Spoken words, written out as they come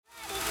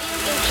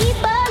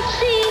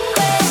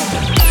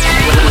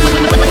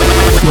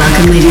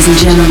Welcome, ladies and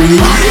gentlemen.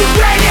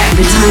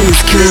 The time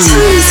is coming.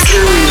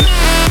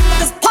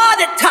 It's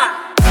party time.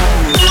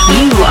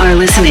 You are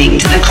listening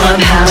to the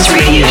Clubhouse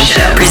Radio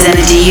Show,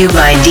 presented to you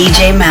by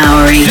DJ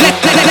Maori.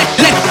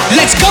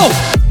 Let's go!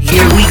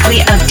 Your weekly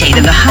update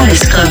of the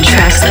hottest club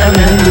tracks of the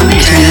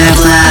moment. Turn it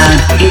up loud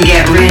and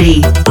get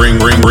ready. Bring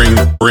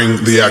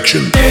the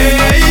action.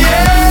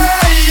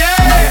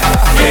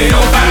 Ain't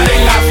nobody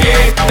la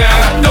fiesta.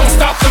 Don't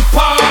stop the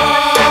party.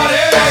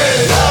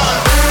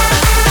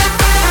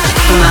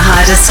 From the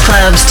hottest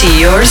clubs to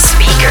your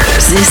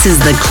speakers, this is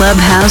the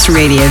Clubhouse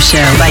Radio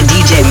Show by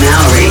DJ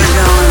Maori.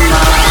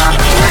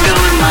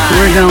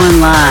 We're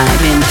going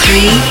live in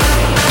 3,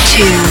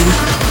 2,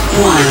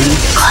 1.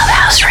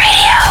 Clubhouse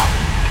Radio.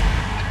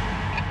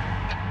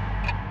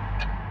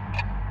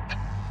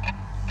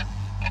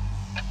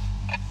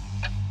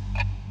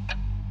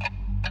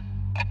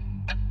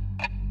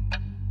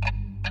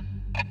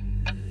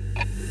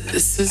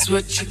 This is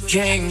what you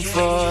came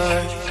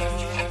for.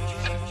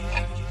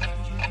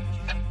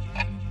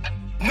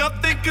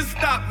 Nothing can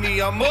stop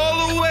me, I'm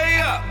all the way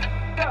up.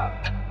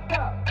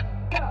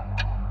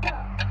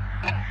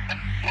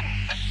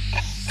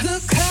 The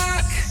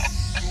clock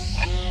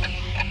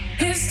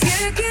is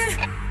ticking.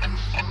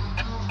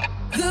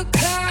 The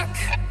clock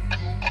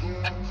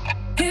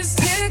is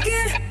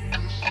ticking.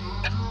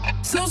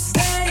 So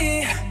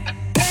stay.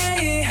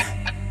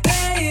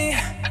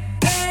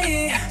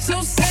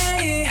 So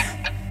stay.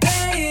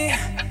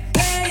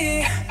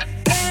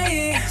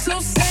 So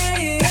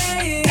stay.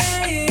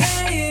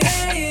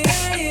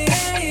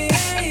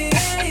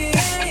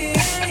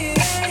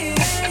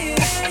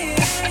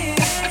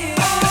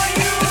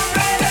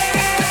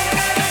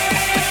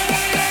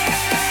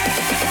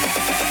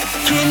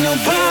 Can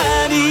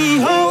nobody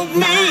hold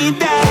me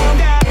down?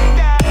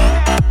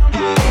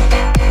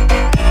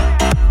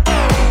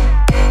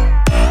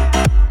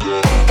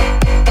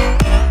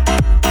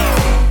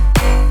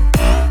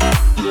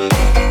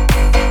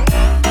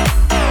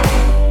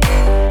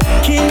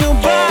 Can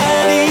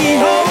nobody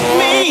hold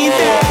me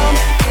down?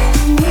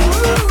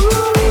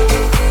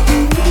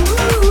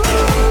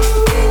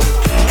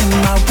 And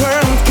my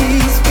world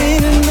keeps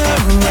spinning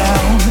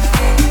around.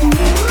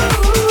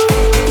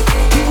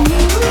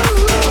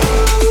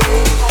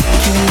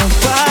 Can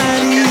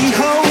nobody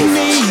hold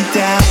me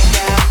down?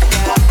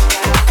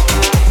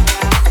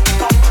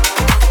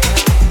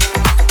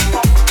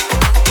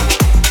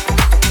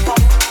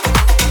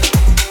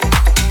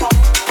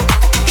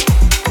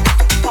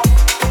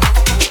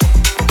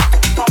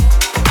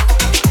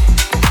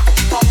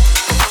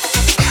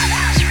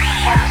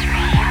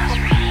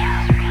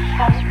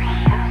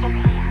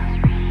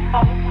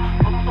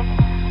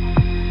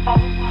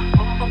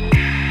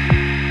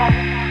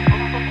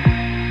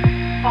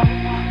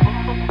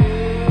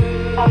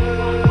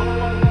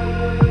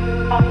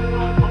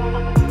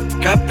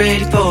 Got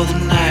ready for the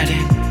night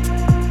in.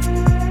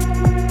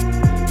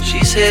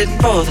 She's heading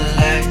for the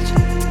lights,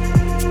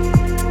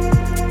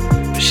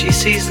 but she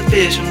sees the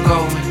vision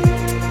going.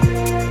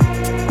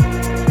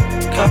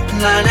 Cupping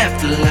line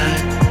after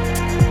line.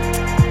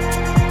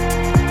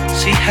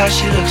 See how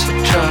she looks for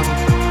trouble.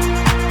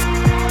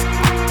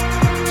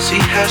 See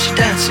how she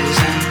dances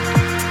and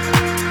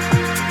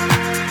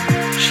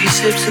she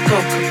sips the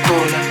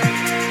Coca-Cola.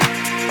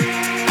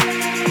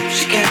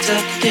 She can't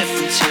tell the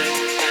difference yet.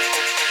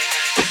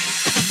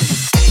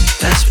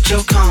 That's what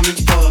you're coming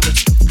for,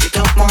 but we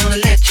don't wanna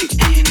let you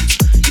in.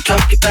 You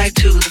drop your back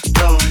to the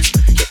floor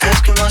and you're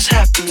asking what's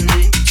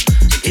happening.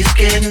 It's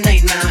getting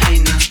late now, hey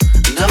now.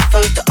 Enough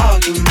of the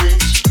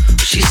arguments.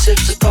 But she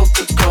sips the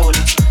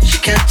Coca-Cola. She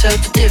can't tell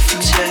the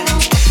difference yet.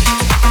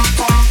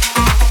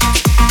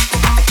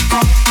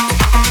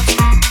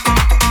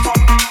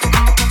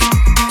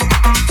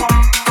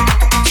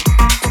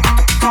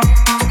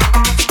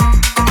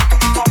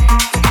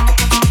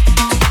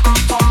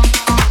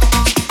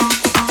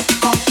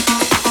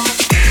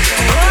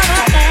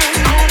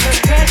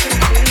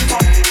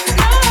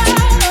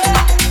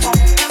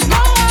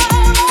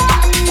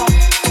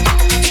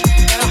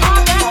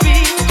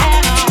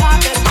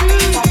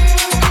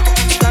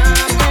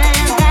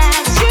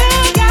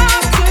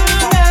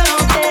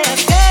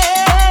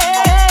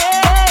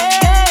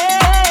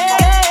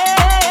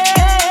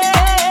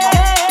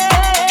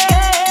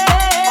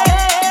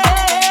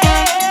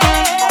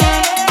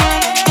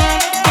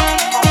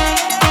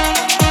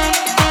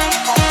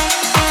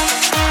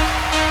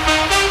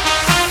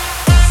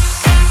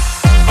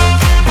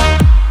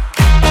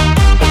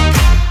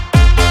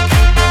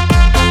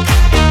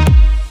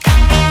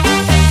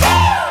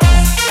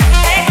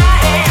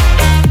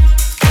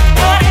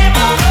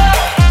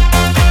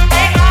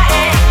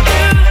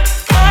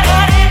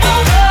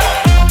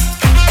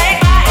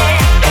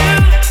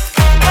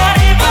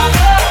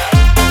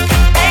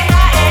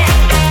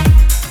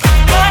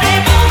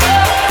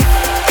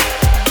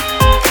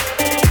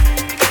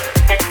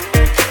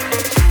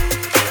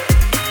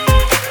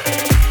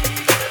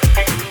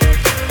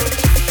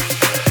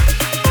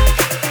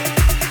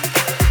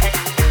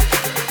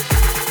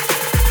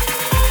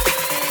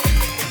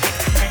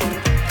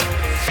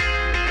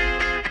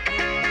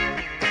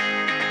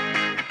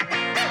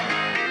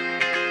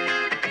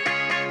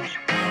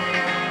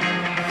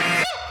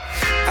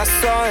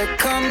 saw it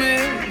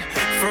coming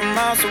from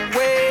miles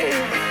away.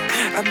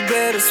 I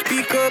better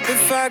speak up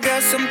if I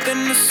got something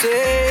to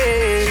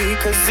say,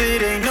 'cause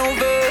it ain't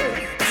over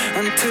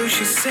until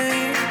she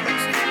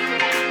sings.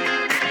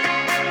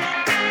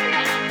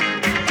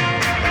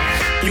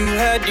 You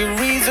had your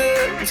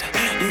reasons,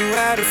 you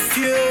had a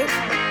few,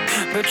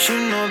 but you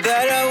know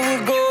that I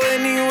would go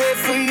anywhere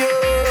for you,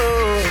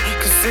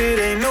 'cause it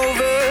ain't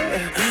over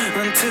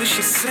until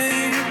she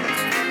sings.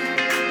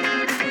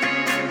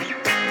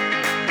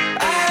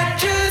 I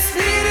just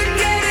need to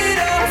get it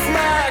off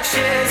my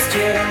chest,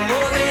 yeah,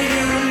 more than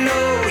you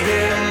know,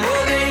 yeah,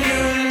 more than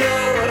you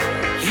know.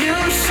 You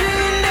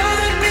should know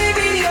that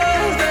baby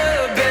you're the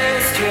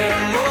best, yeah,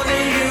 more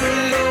than you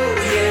know,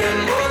 yeah,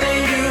 more than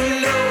you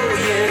know,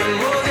 yeah,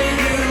 more than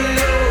you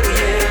know,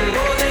 yeah,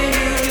 more than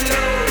you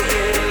know,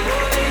 yeah,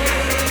 more than you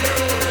know.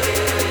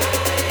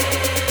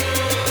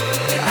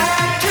 I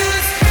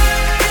just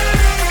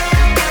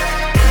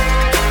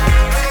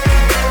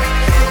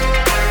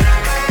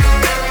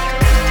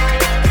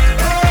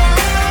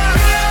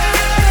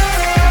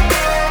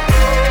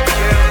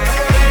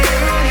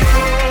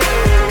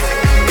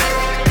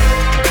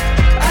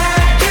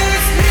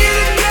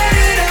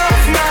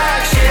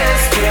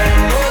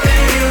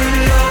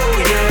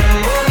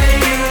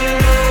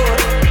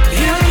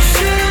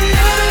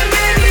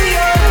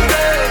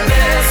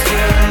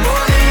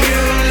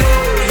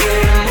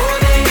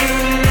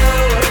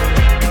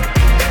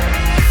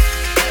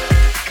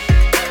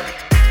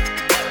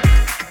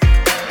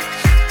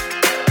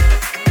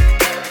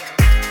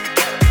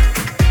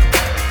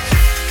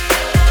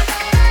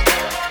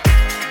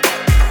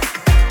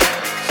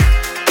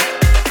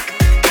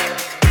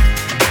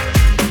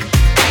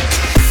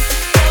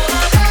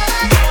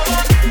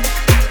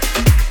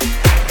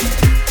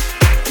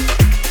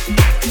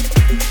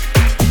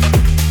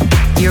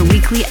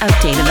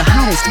update of the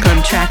hottest club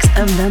tracks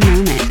of the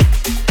moment.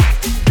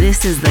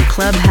 This is the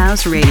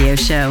Clubhouse Radio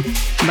Show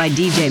by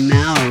DJ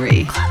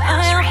Maori.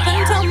 I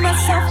often tell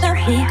myself that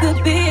we could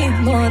be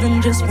more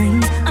than just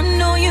friends. I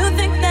know you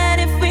think that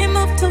if we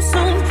move too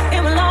soon,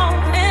 it will all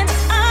end.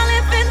 I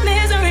live in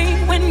misery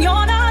when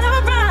you're not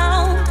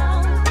around.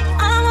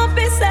 I won't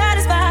be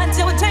satisfied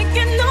till we're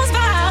taking those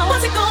vows.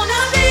 What's it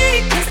gonna be?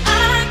 'Cause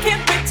I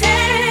can't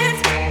pretend.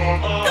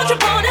 Don't you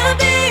wanna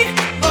be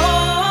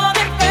more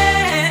than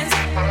friends?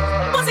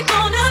 What's it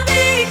gonna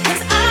be?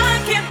 'Cause I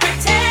can't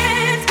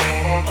pretend.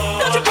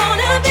 Don't you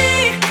wanna be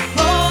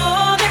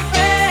more than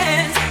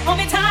friends? Hold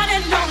me tight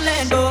and don't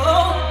let go.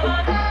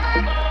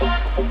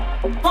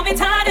 Hold me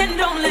tight and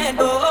don't let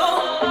go.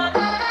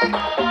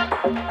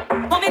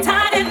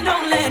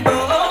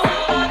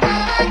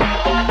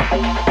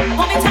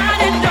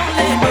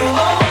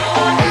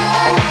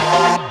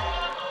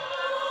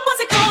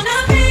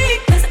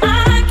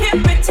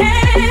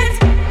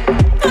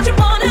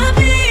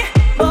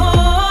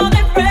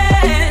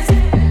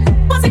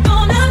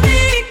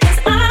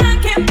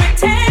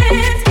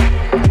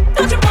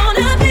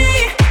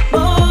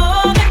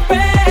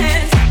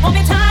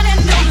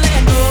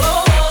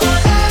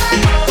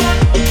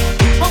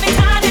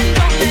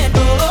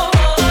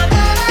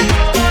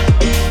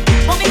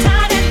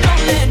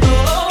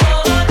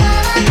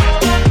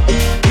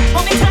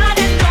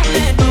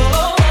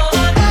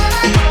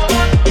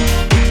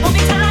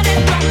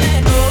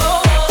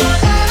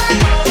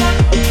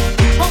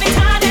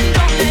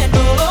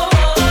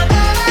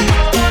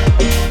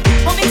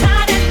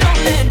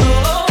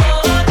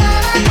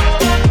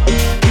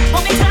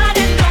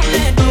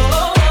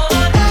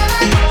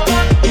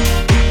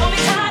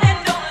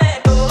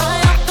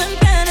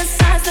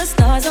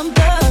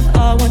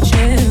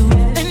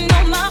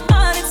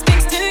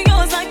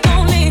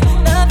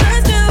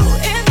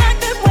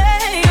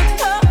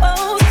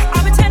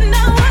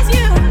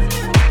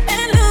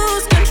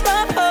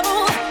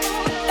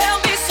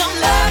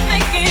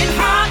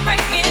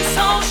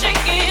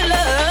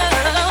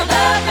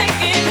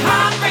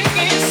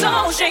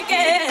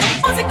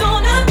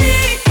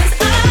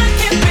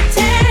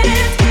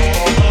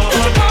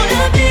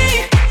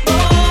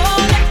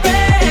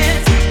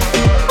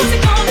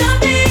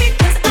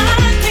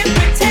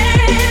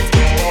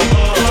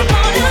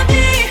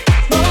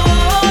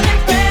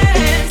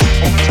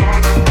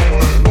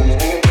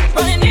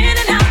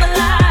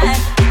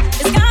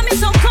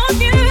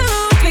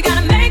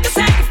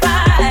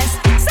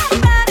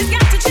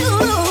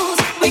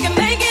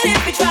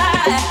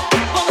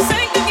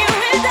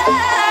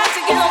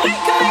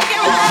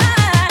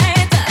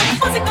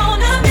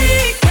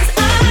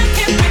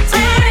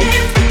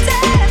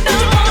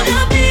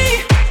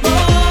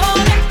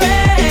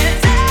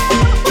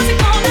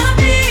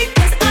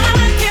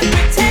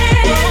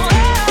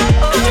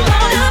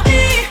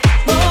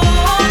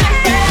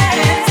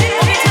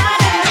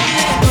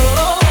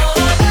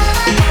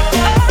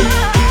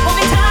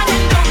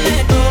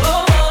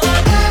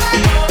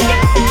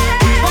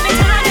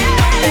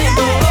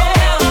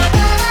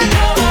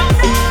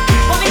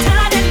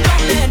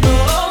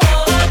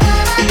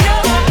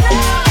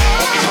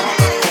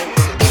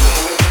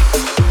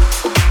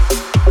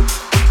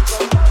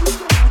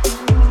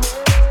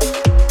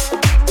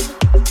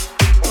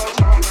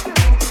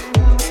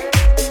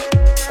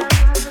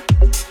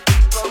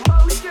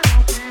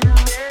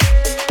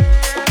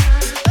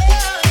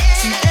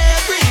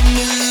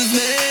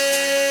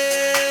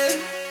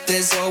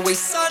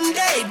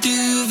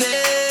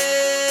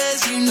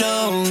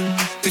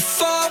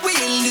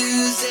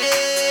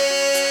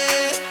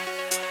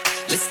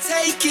 Let's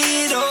take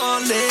it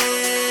all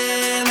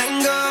in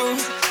and go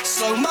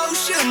slow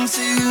motion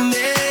to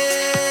me.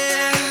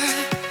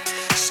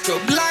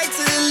 Strobe light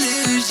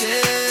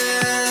illusions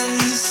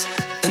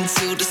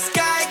until the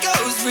sky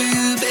goes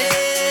ruby.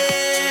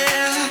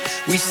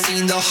 We've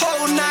seen the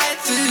whole night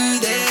through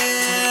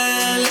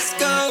there. Let's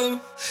go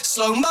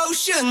slow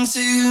motion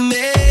to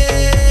me.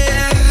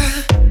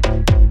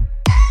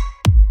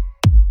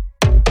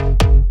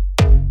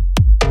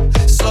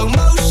 Slow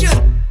motion.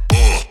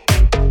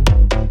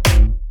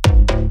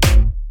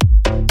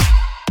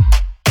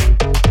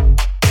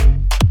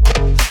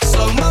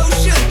 Slow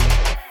motion.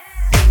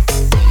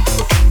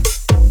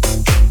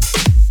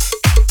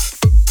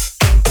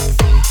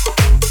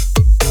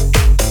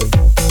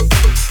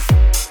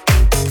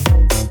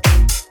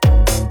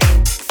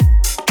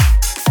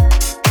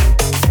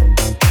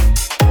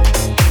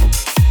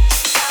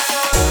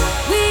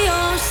 We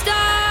are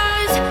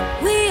stars,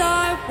 we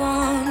are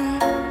one.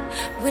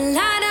 We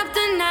light up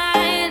the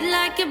night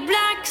like a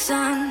black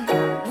sun.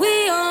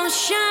 We all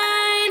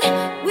shine,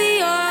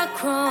 we are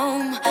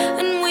chrome,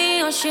 and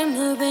we are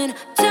shimmering.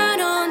 Turn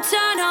on,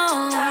 turn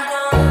on.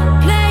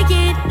 Play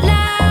it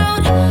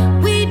loud,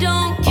 we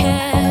don't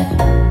care.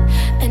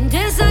 And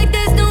dance like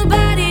there's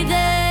nobody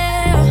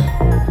there.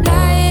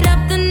 Light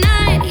up the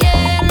night,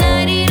 yeah,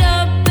 light it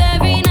up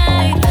every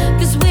night.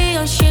 'Cause we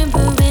are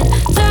shimmering.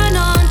 Turn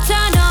on,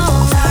 turn on.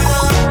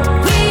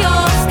 We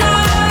are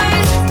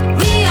stars,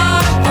 we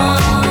are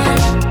one.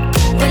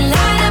 We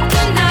light up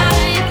the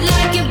night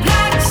like a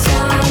black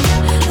sun.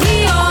 We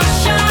all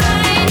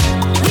shine,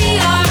 we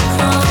are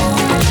chrome,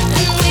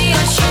 and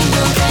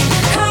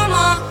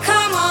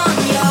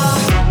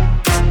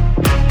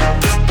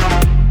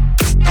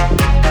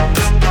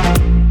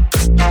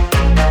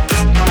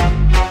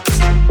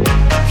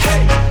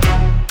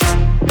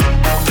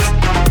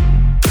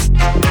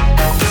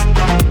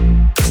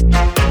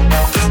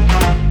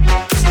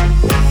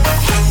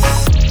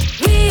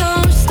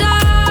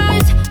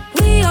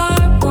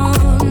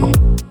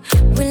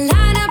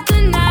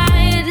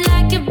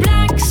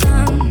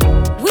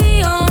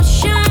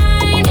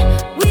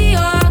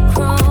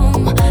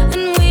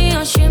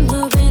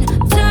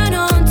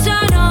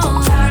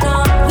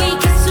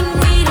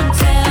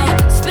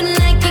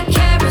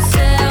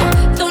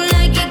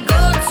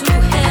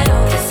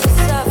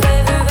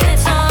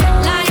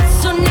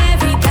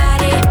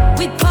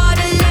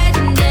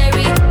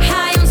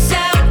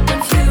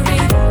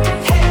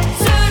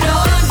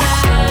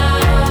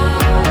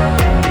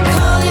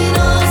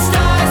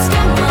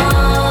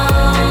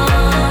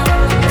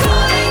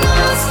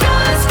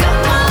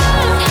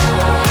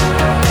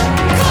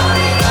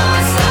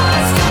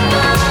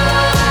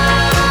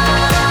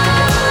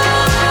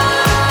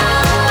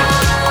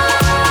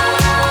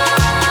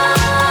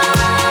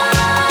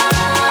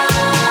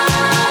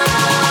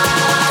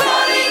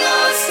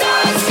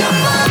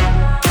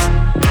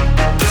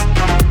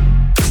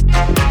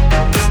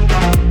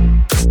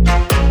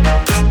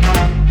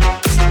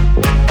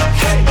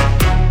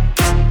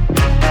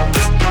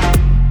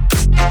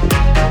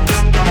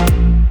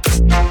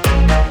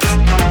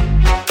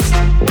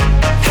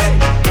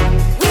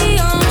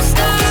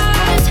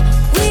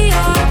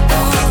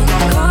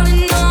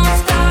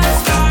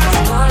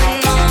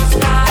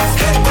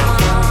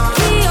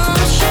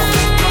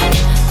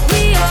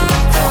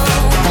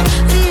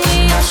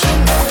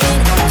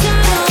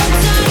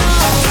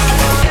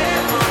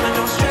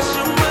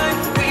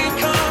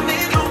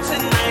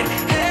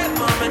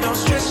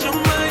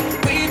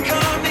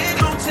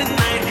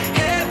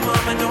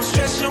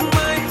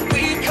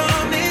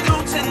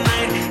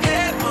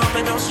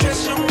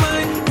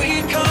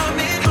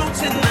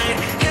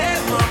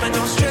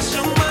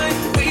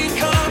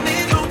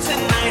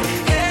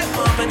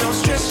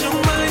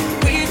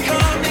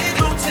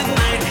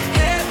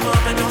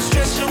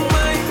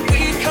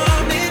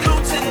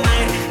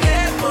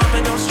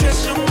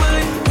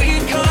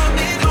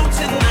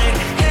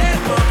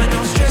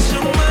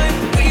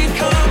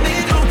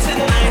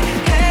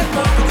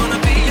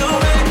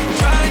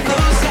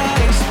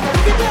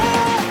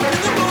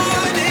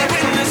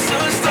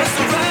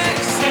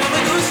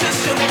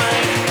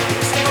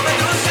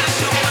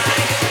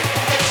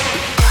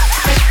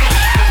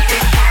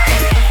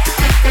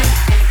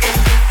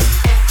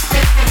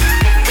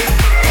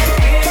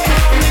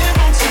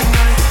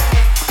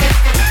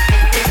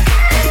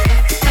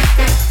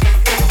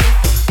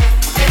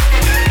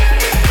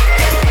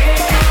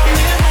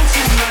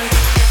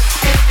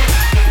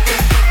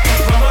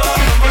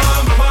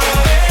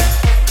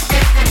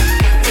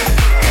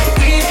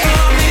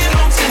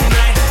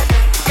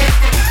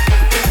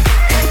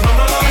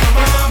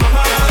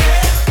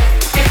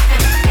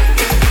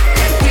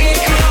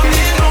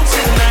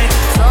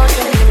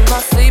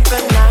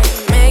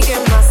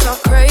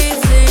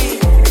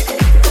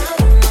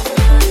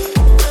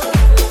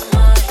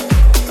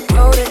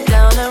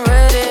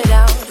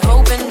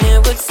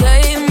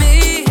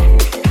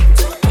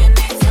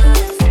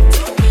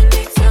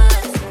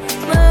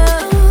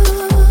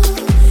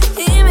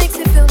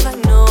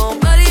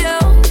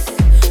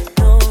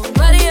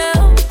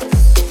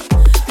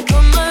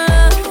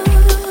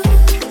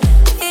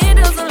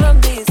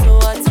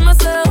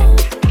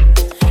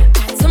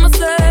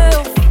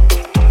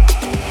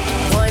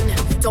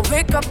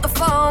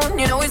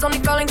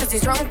 'cause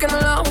he's drunk and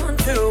alone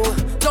too.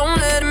 Don't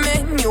let him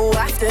in, you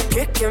have to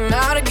kick him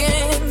out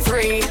again.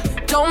 Free,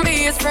 don't be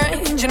his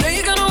friend. You know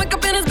you're gonna wake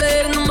up in his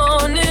bed in the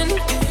morning.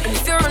 And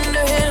if you're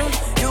under him,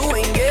 you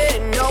ain't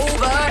getting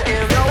over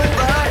him.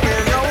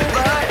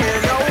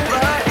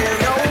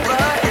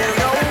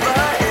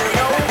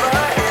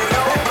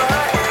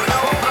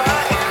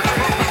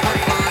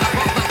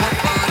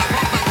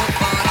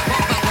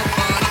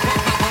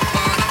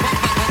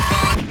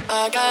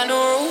 I got no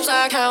rules,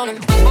 I count 'em.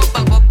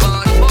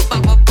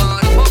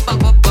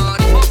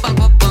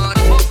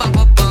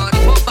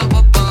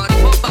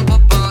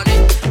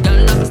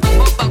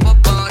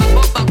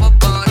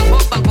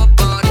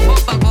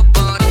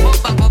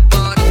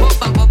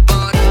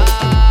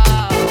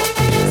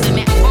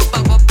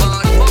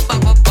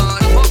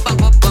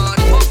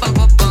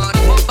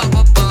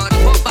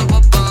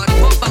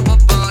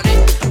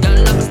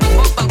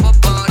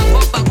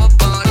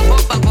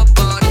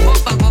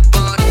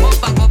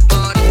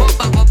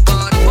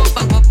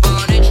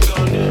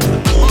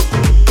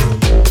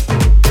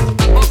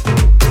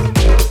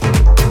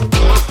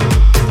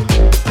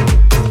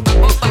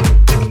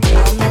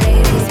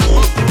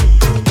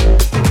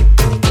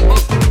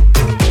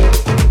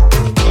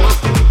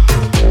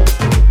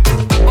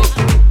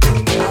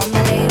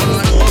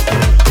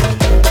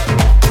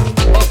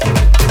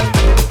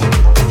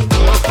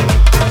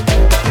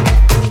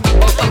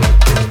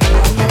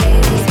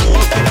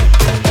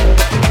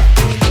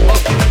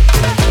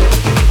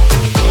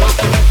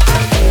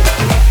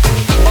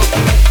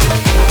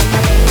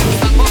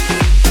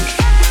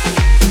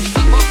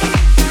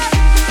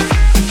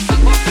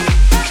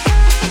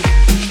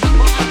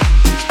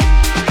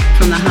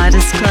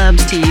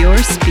 To your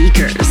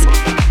speakers.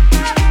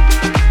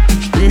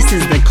 This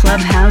is the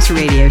Clubhouse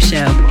Radio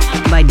Show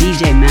by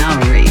DJ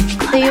Maori.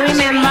 Do you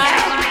remember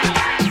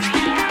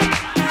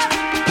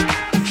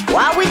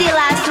what we did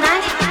last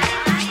night?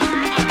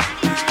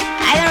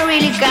 I don't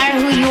really care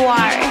who you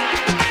are.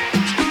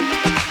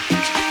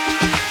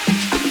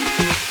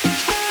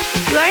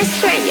 You are a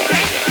stranger.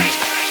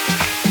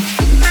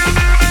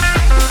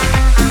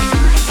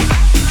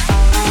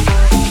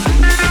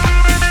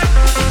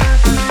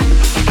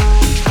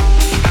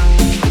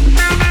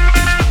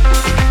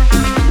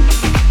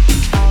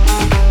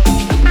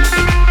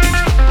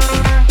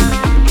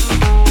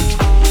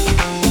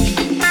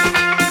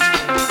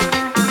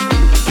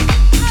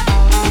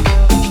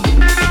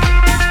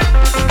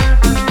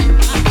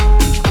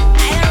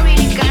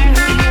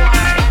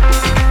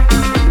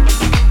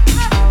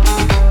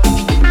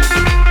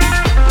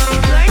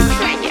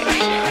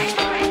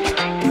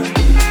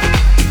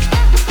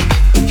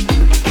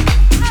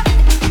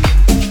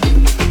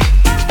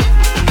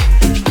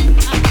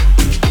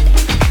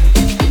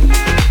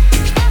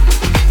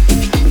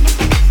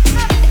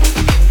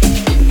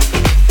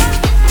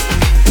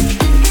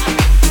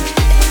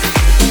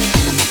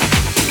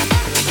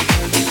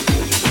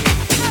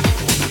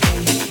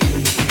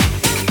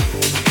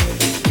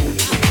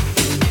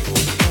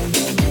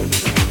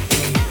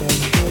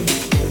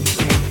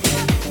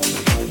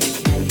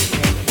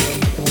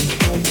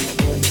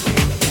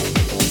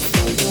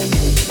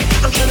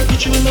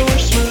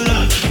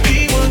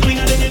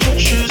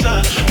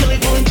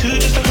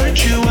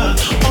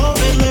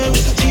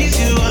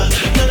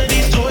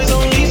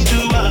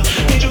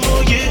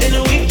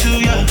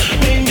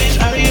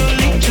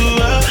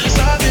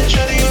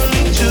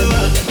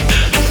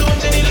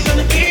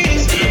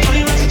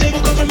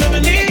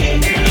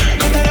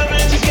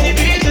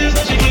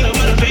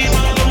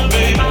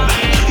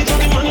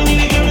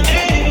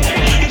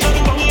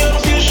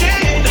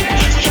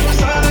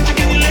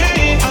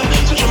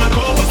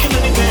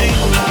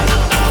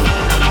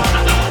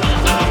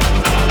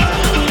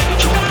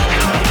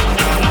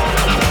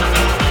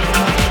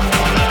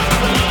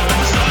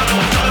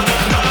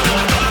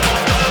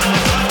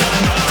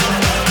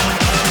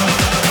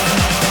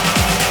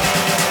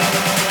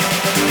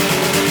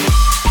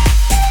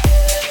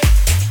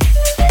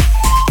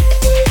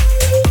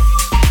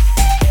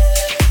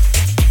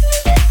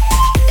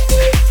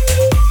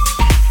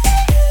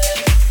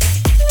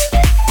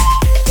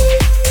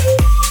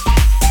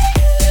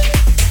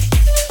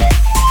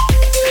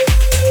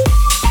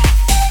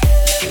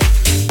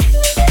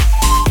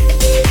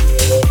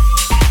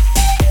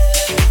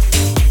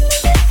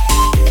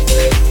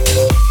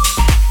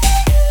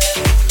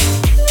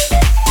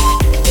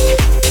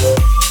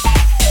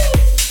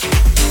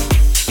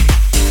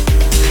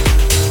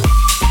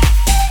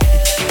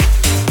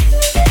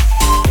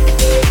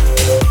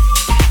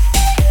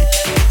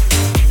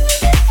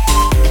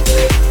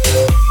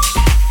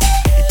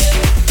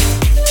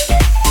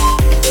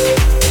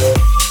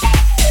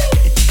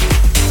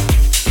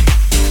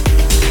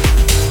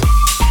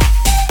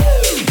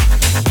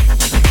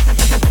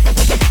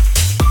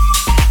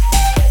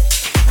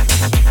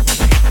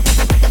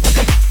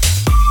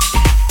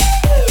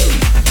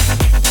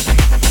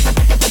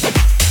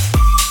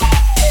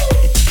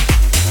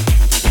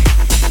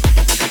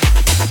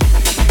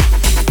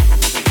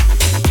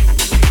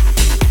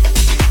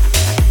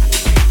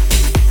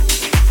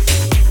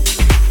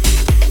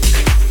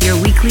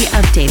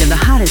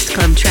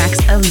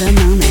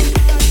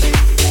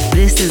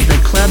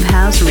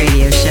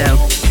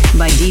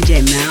 by DJ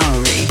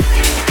Maori.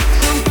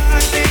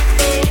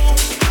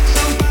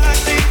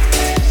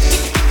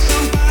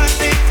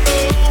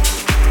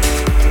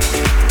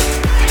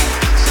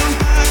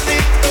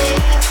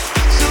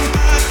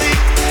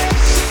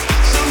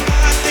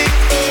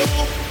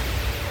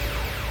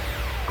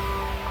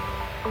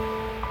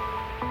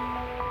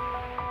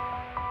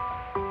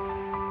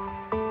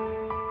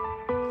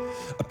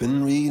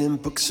 Been reading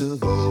books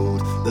of old,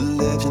 the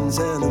legends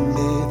and the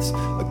myths,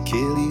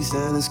 Achilles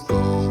and his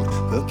gold,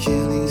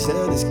 Hercules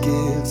and his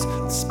gifts,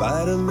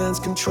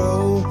 Spider-Man's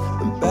control,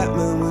 and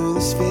Batman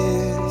with his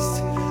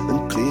fist.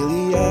 And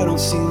clearly I don't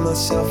see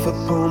myself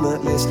upon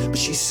that list. But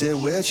she said,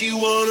 where'd you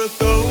wanna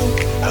go?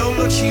 How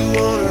much you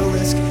wanna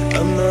risk?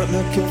 I'm not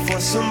looking for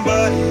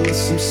somebody with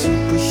some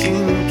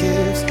superhuman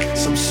gifts,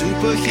 some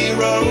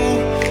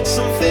superhero,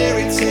 some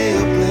fairy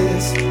tale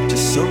bliss.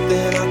 Just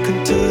something I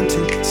can turn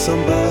to,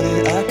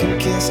 somebody I can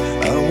kiss.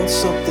 I want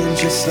something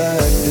just like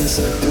this.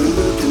 I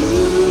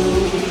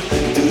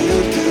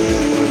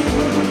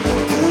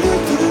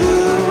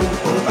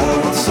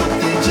want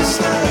something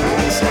just like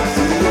this.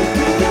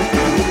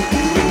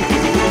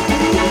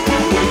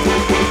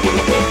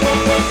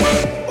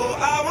 Oh,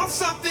 I want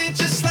something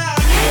just like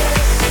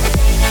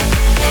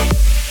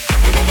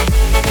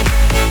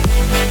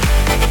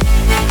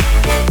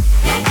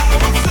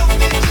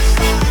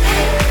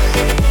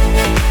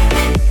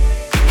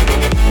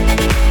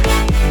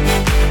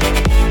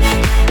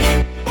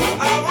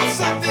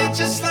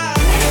just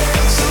like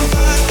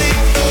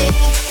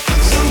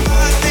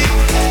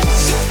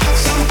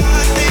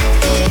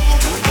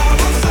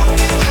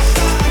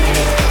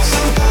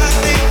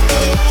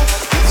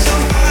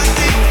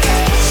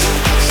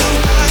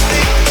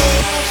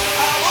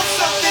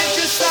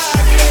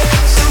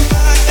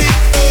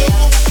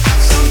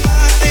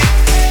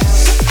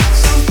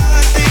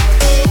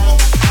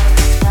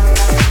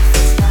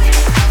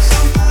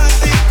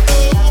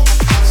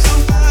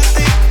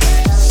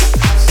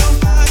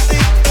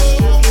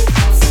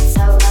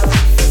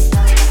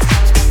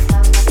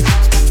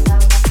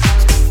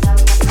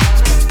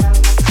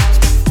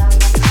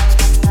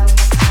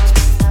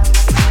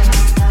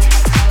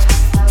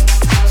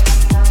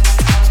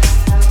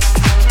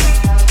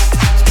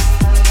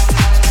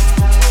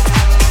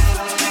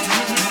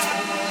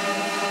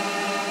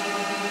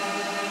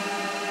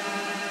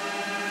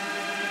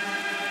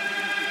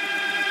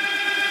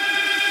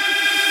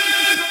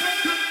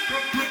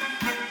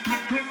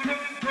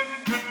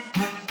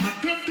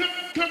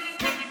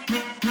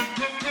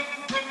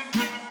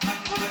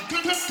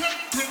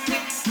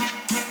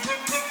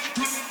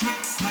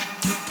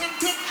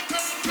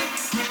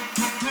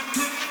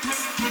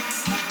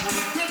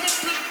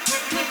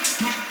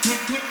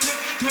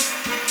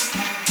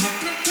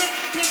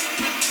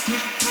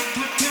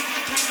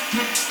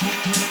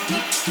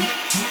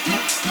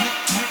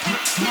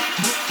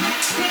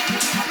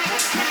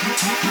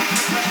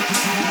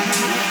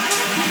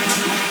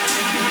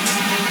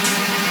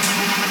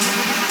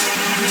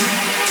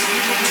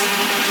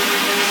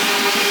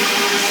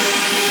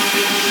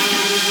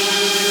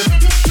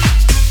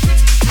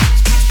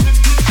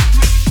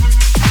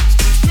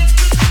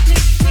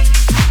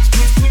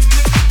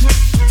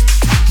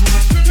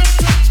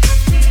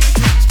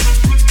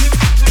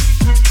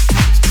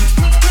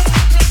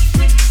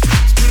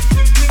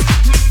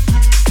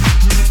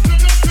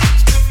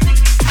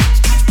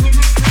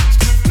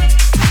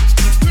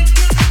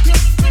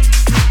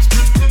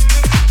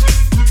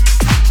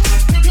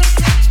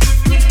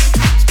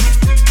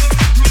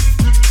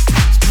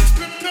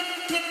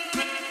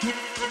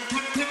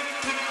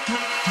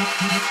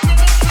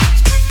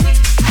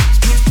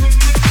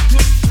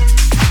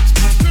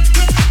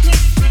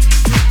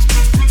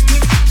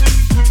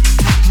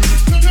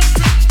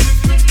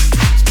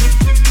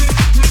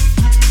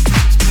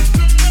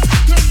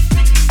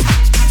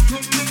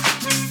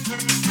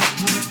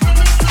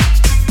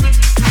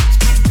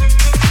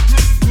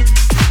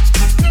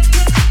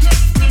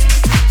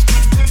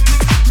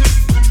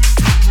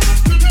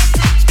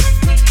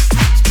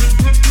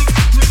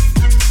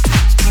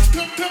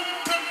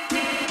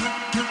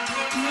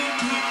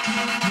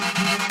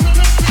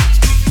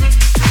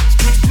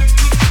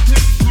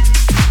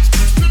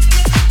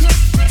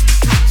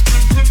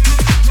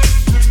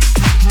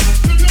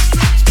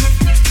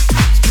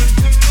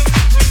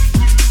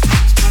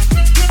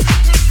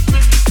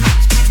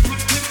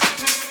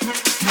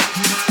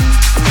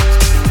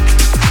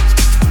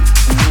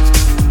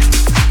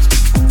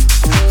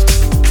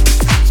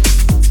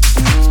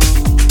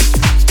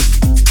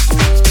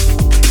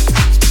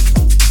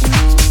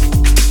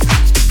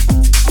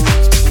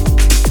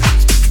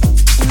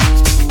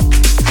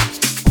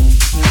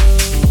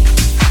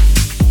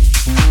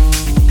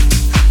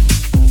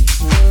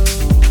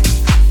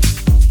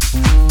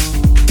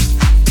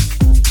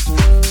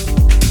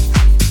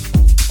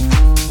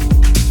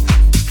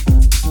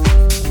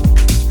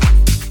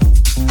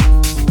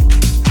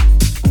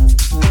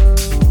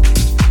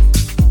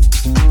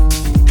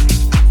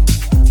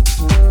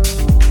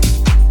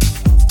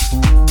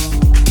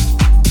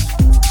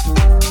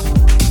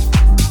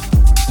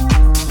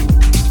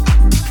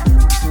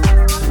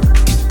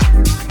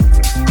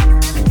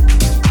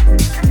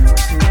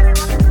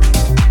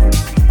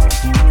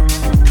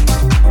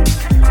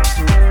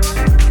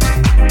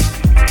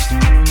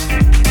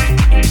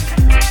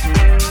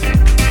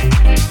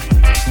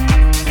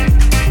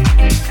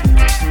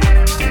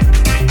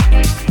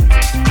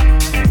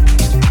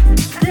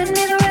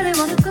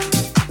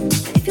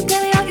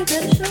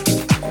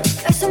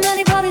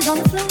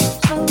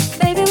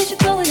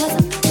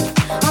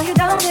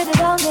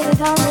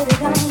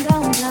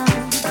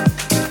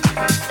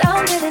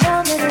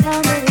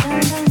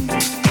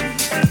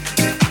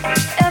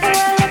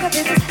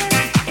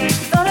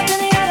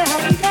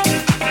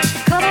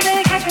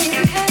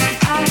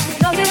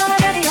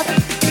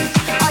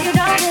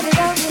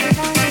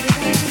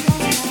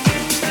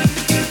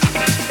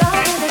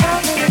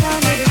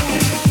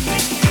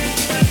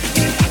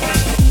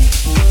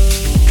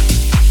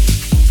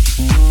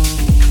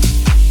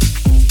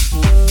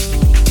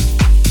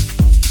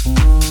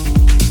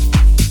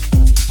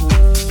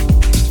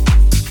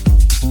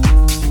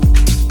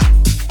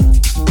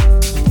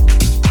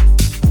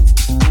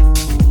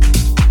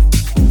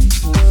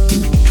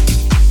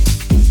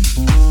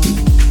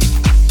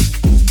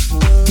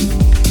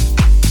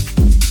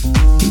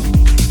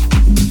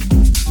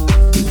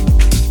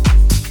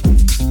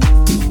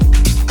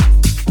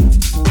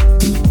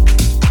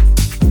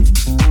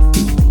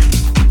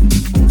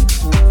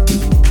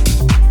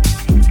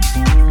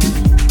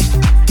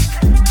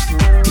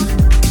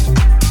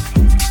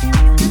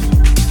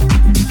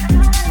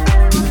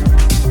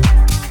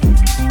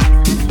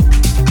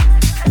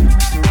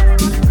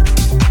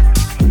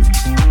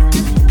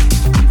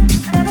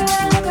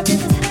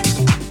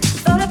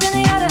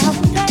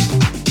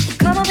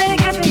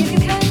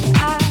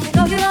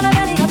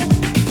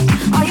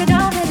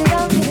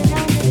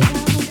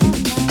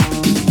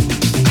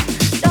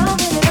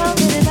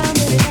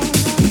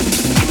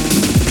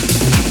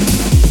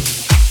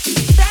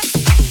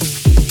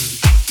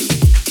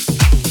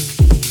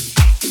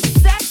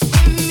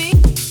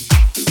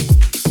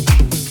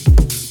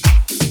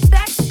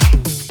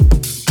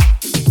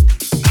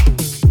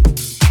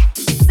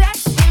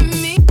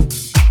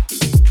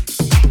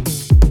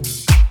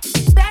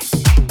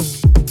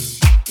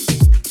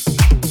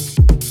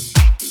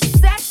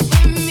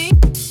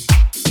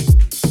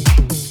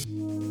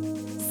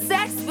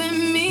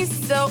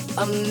so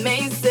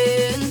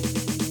amazing.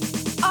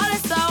 All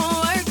this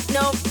all work,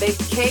 no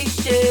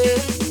vacation.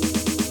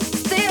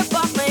 Stay up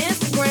off my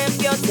Instagram,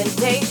 pure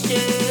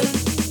temptation.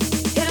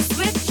 Hit a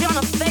switch on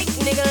a fake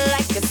nigga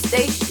like a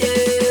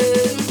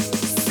station.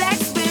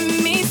 Sex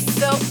with me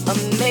so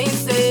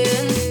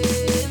amazing.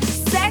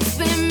 Sex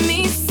with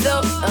me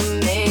so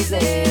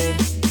amazing.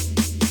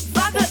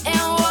 Vodka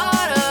and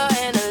water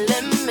and a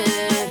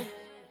lemon.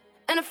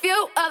 And a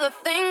few other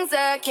things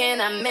I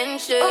cannot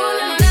mention. Oh,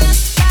 no, no, no.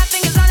 Got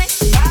fingers on it.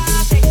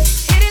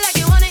 Hit it like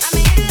you want it. I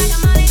mean, hit it like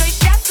I'm on it. Straight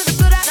shots to the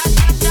foot.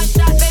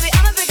 Shot. Baby,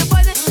 I'ma pick a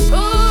poison. Ooh,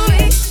 oh,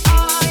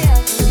 yeah.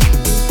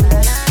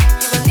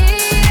 You gon' need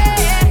it,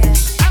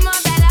 yeah. I'm on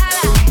that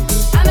la-la.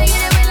 I'ma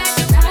get it wet like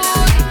a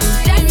smoothie.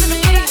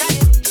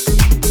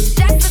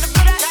 Shots to the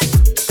foot.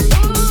 Shots to the foot.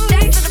 Ooh,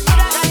 shots to the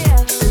foot.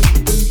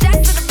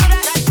 Shots to the foot.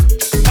 Shots to the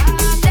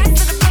foot.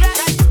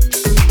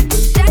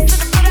 Shots to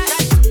the foot.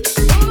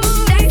 Ooh,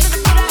 shots to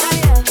the foot.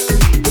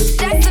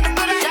 Shots to the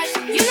foot.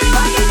 You know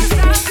I got the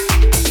sauce.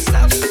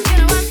 You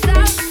know I'm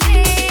saucy,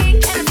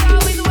 and it's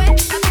always wet.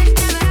 A bitch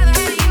never ever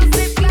had to use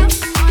lip gloss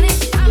on it.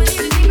 I'ma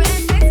need it deeper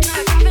than sex, not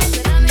a confidence,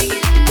 and I'm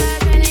making love,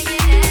 trying to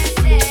get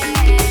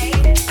nasty.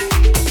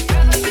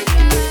 Girl, forget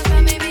your love,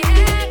 but make me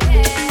happy.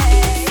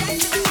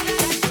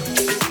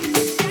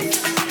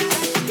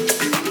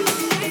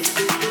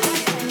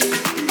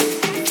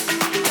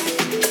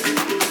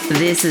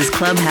 This is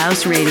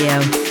Clubhouse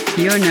Radio,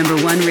 your number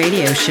one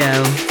radio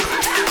show.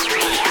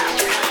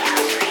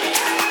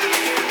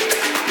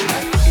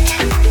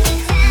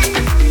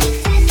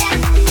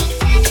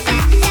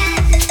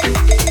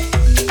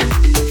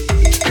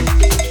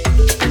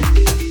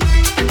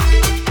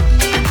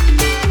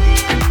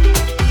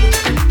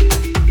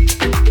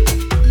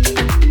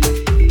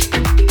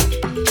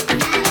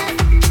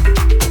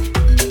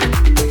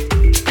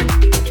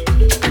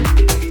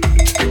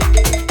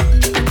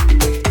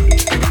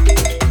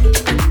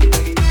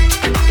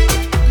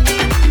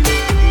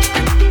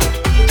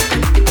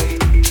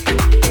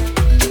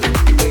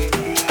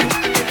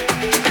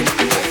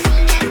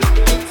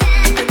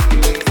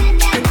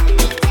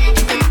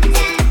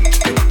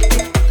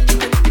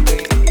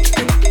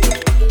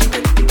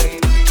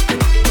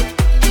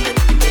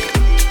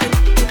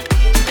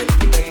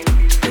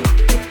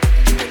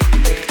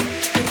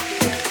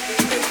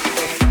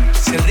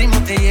 Si el ritmo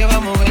te lleva a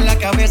mover la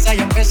cabeza,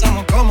 ya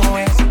empezamos como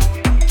es.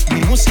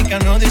 Mi música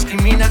no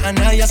discrimina a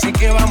nadie, así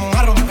que vamos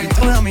a romper.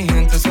 Toda mi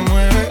gente se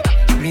mueve.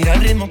 Mira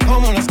el ritmo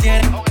como los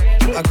tiene.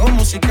 Hago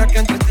música que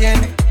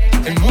entretiene.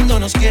 El mundo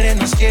nos quiere,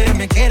 me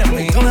quiere a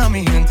mí. Toda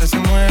mi gente se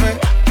mueve.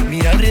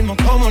 Mira el ritmo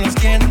como los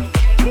tiene.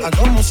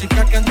 Hago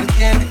música que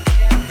entretiene.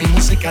 Mi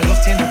música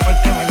los tiene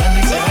fuerte bailando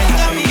y se baila. ¿Dónde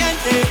está mi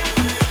gente?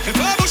 Que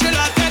va a bouger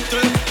la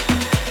tête.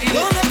 ¿Y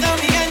dónde está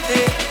mi gente?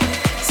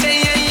 Say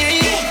yeah, yeah,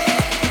 yeah.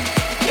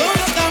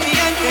 ¿Dónde está mi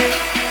gente?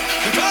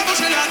 Que va a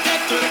bouger la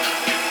tête.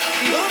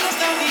 ¿Y dónde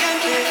está mi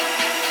gente?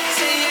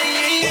 Say yeah,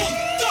 yeah, yeah. 1,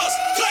 2,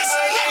 3,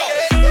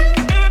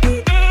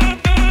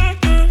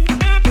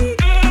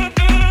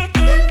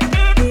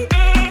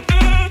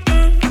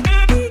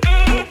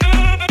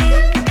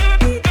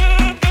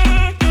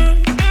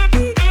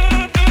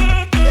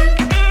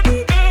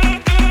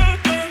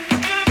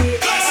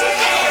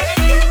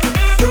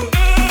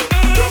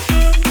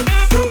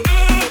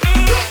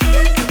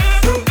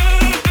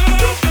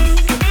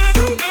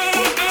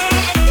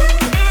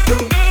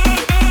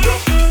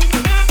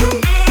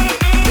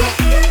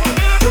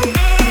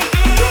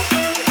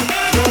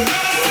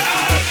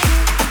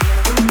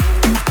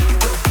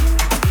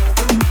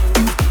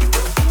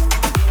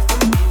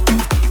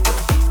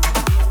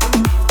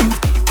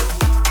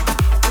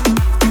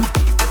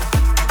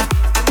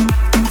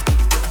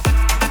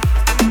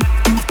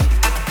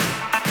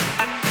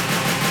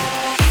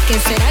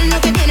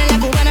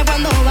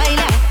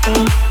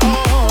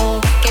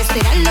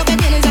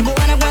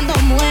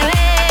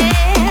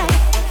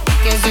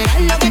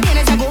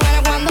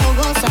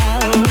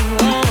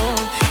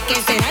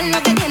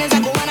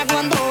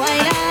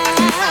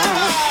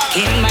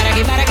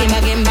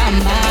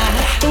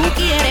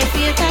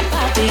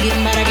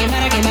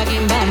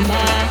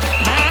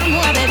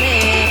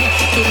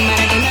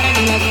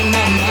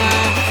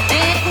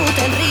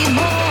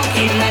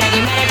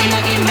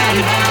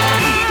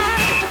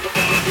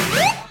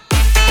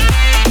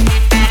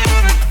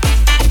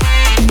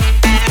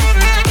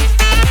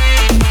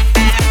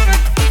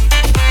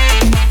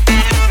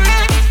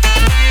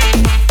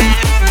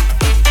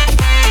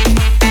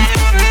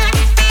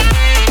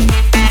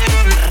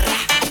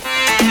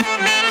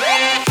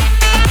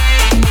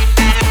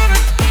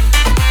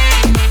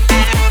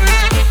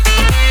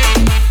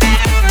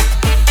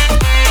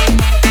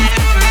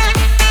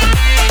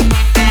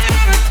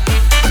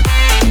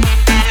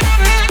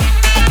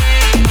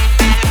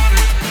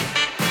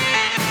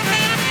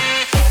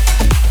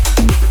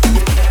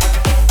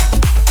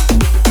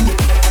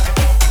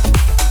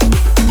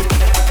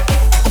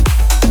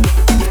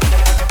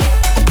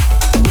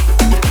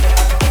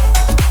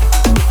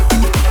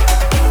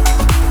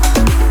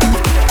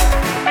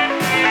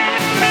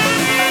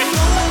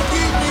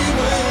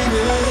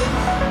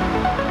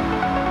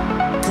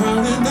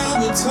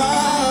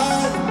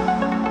 time.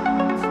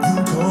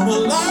 You come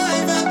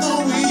alive at the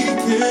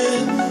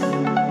weekend.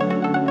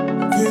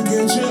 Can't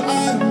get you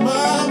out of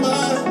my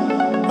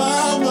mind,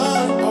 my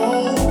mind.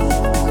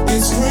 Oh,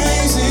 it's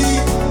crazy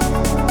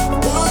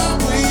what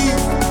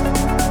we've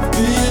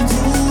been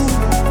through.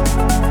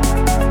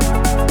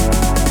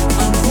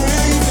 I'm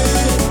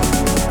craving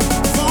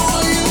for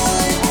you.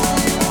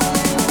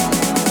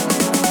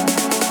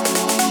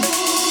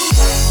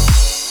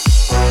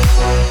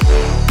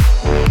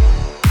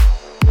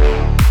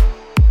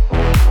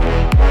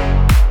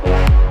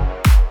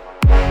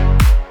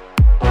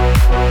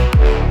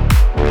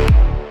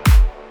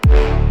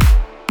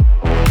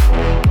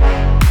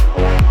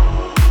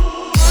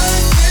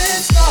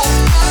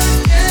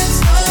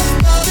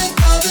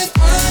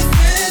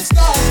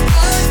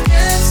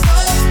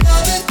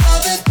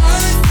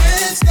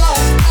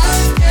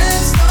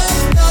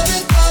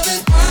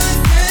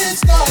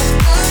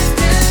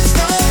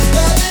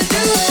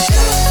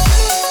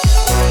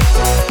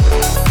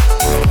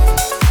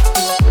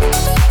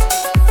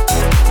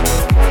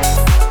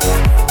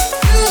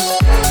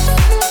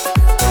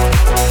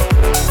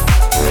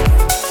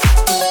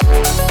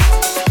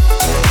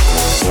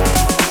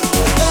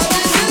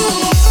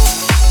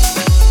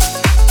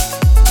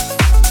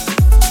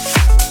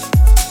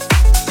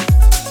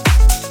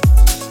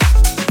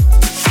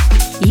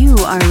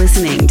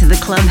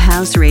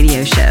 Clubhouse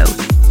Radio Show.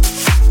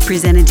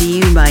 Presented to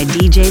you by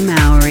DJ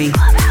Maori.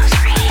 I'm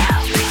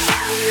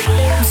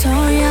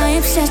sorry I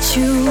upset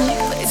you,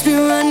 but it's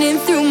been running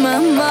through my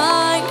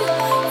mind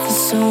for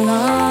so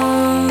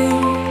long.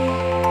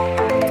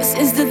 'Cause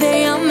since the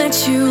day I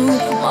met you,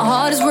 my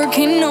heart is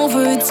working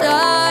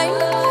overtime.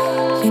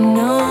 You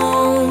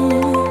know,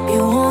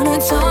 you wanna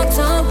talk,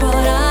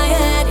 but I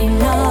had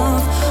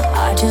enough.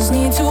 I just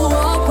need to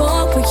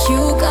walk, but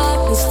you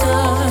got me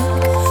stuck.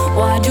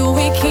 Why do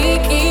we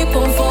keep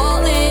on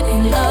falling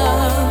in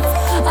love?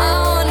 I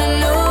wanna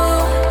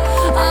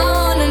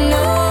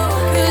know,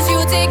 'cause you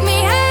take me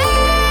higher.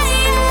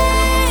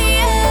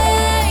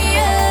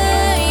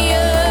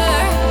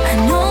 I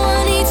know I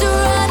need to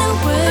run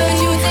away, but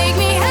you take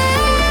me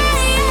higher.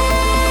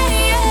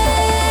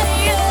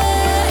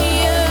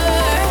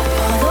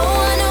 Although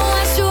I know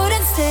I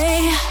shouldn't stay,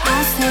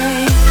 I'll stay.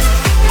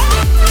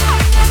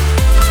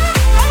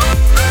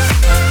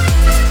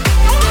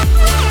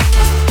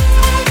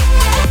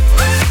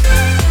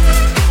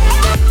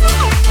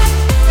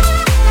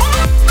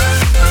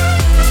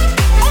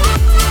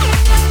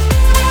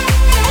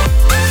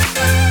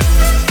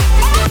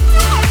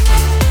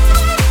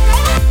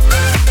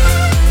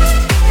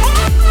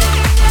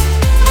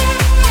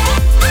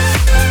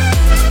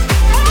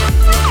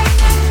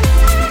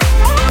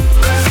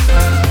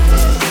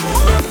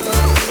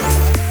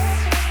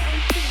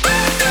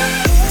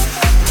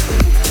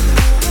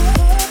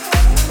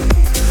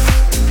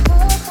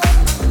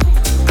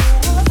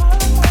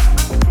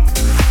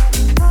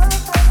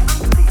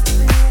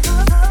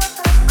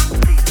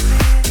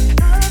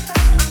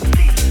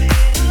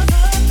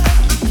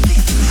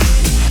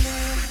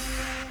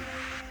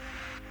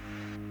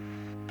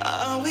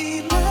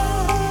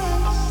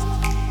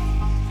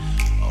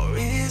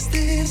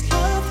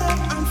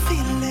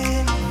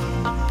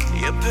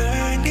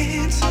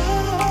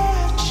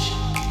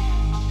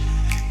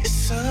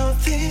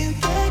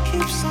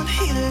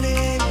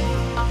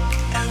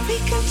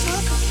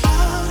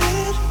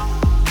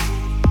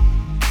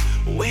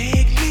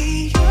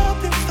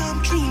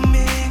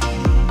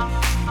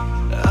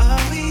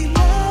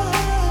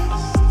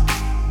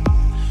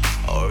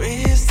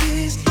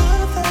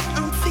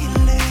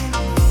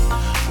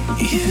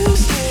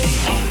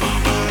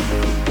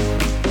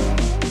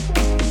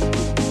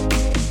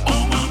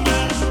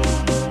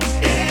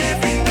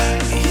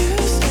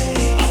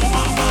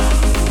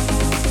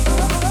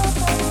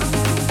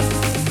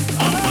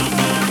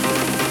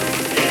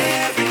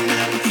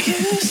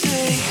 You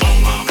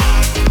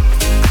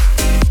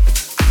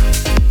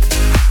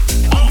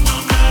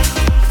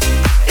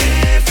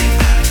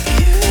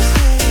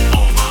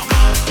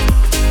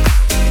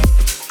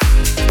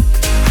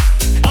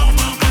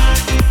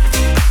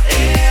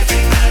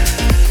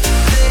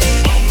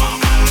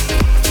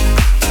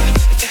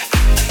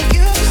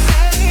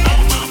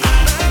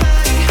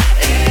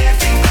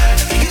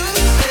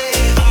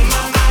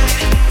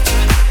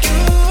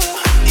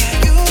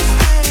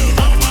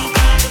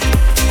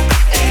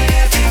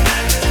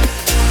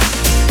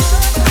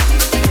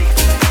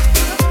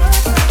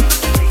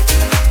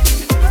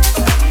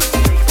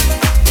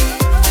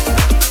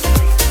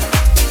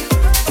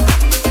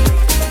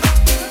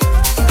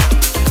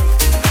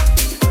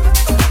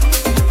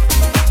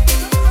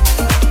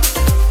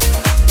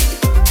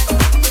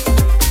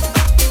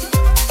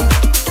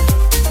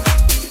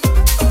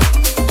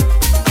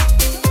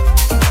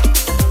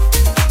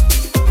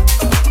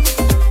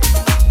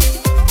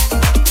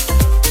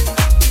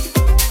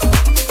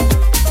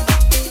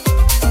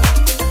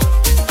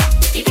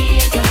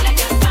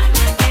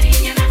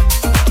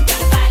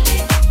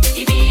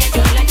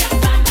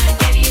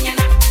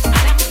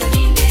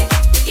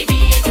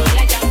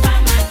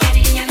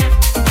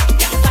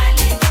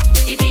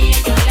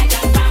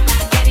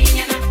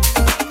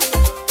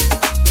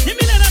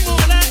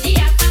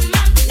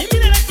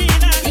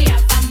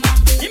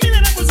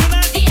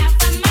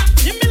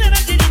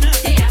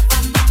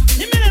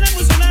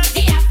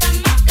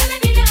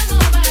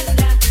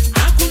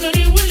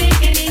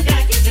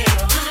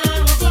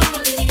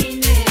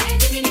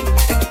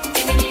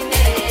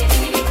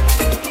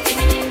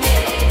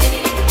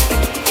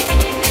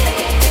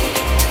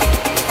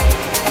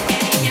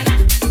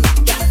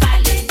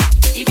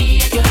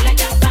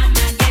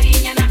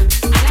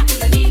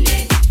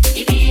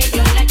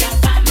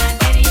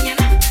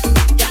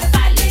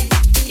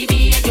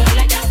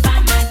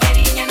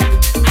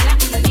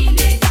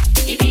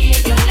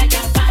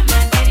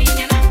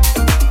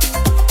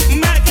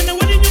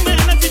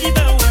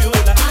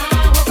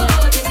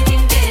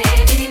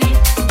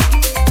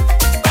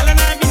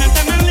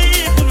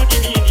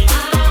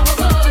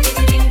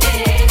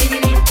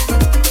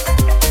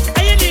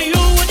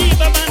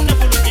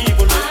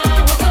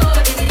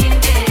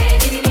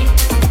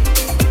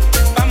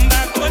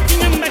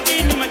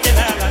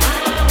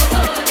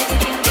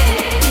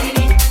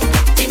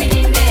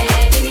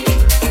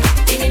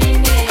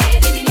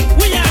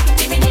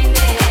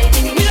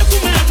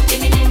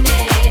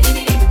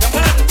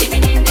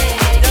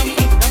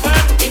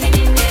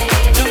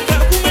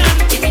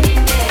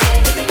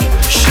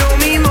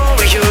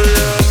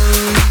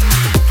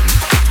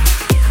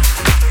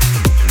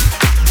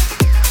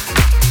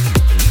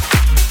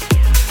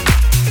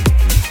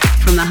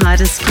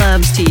hottest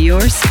clubs to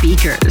your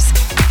speakers.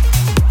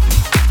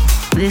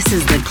 This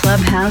is the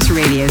Clubhouse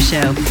Radio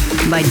Show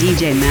by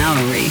DJ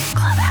Maori.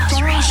 Clubhouse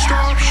Don't Radio.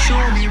 stop,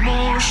 show me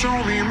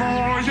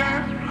more,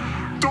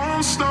 yeah.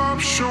 Don't stop,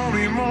 show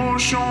me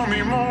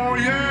more,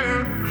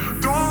 yeah.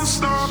 Don't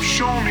stop,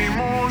 show me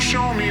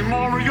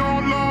more of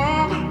your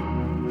love,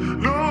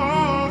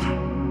 love.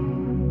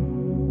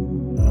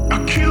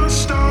 I can't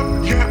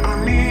stop, yeah,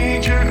 I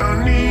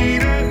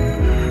need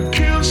it.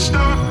 Can't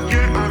stop,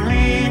 yeah, I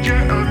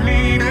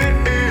need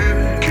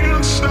it.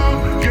 Can't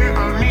stop, yeah,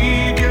 I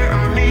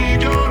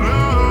need your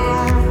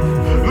love,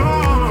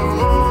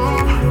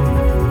 love.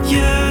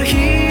 Yeah,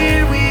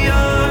 here we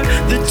are,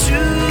 the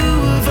two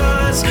of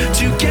us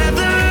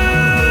together.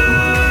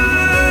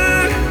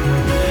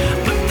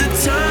 But the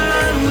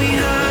time we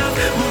have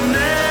will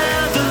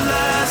never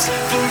last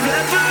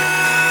forever.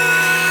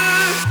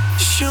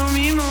 Show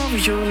me more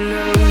of your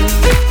love.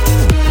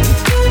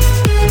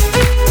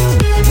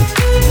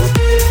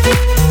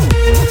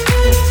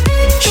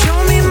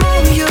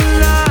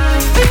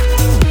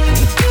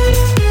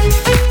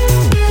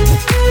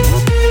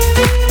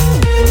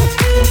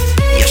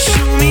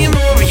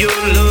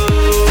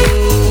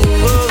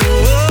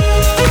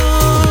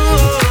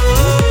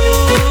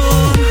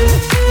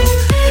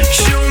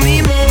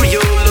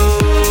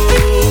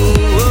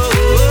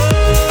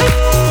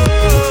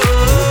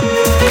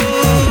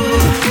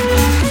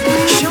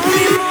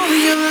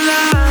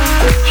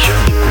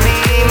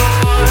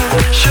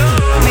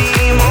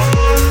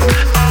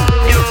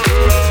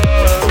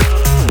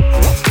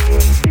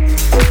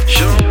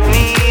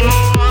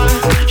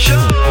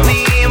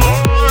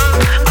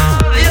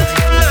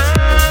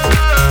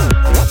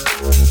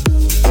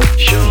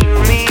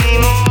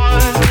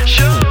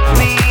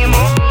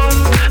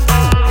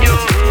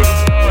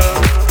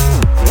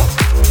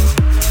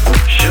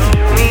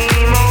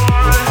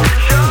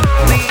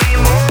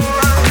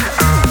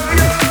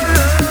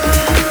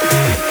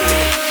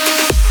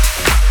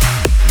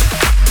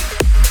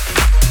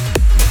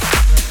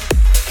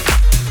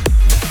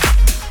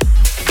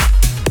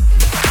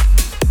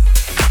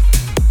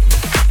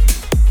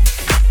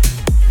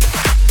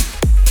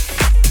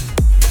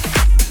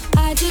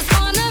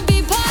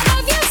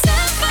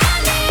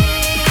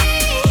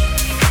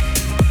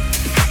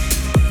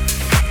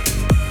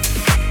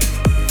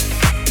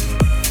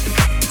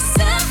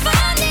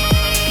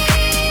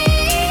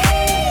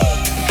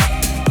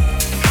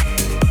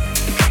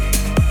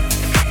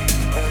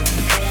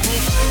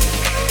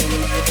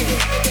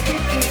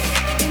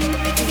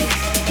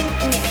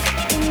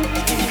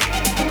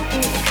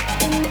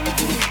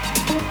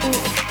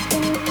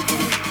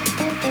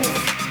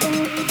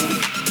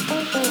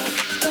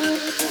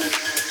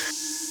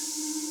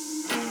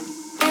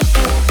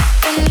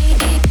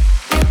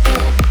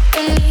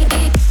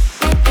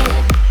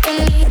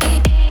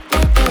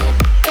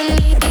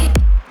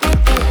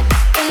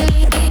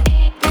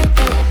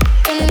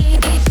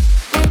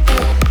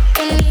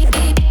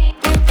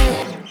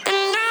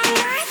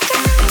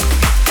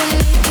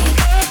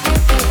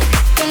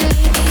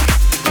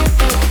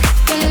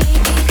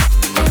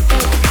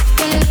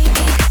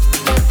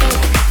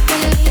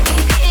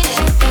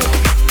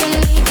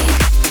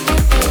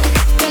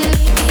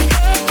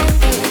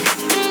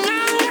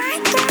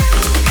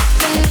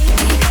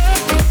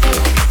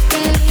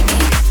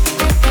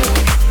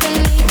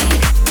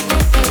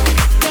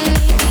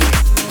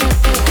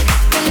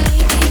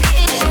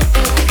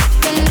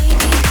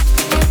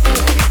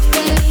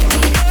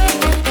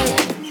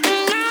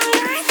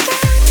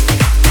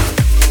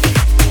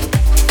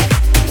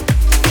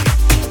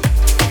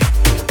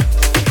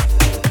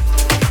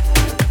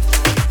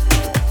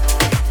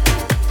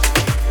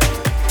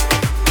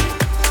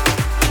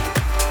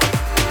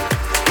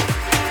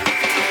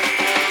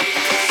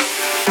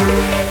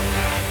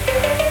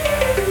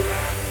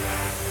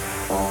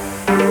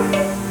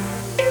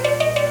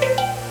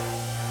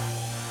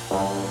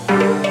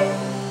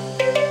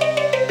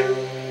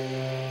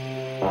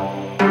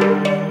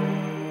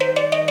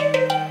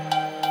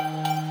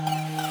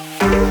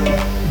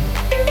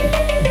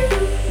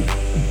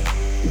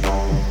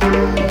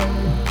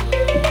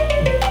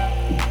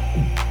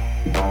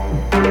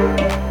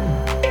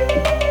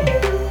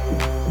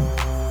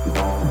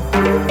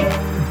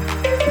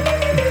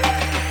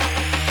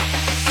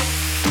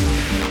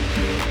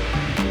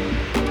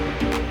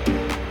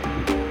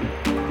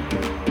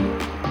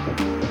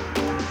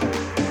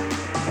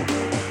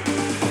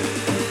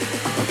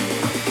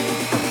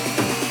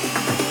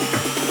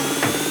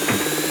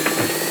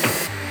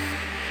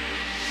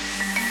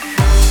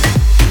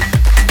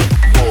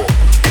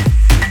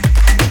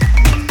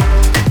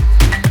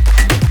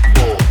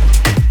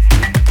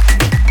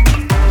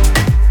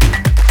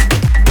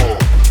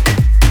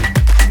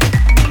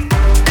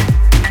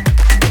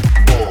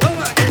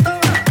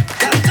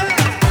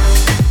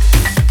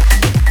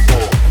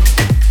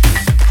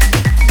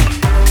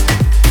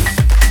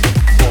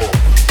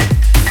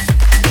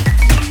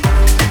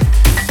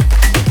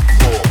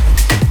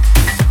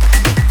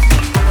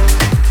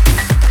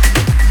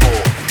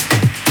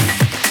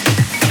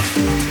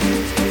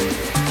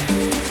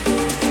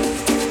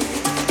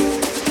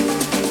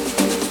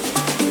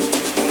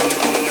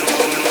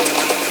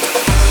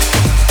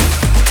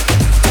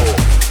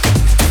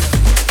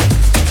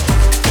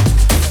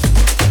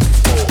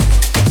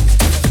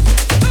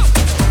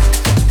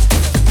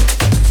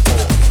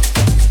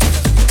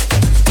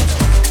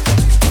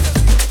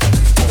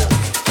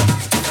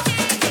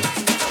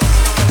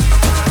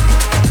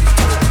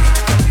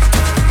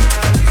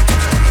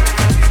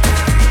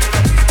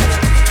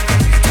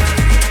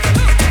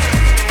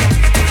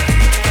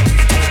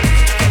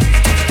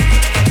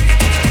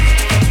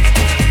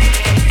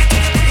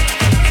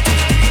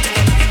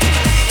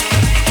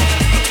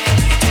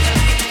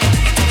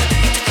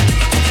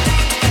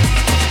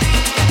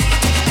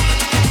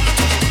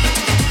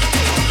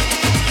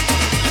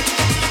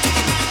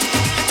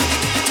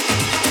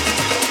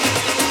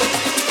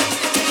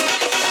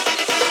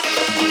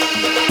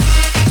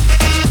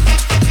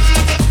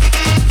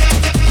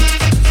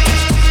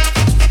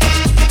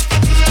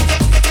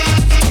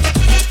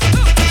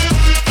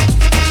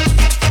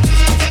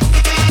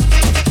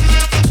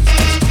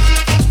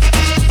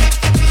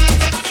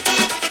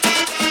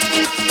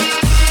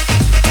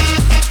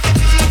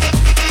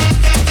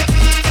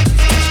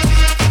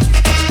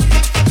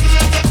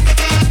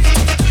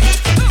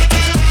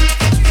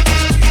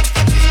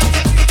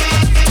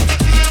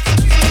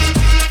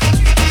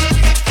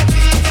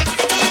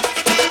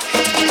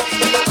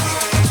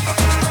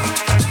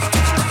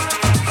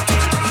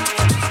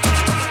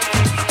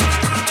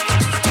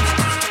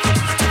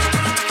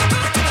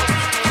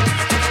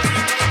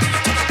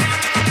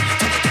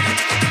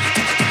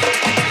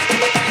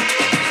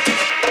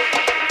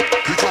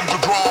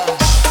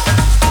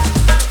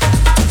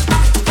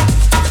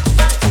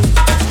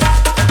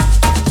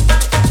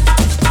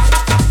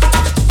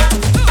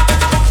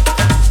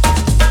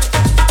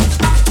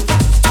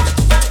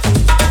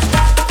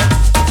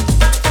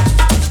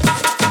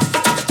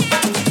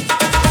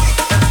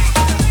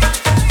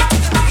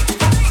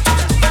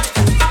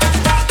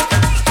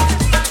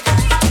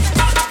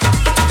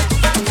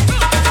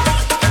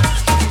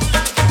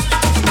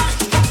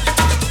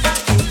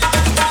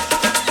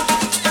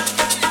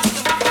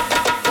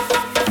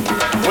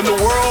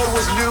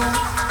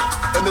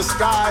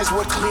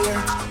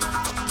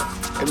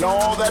 and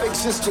all that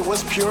existed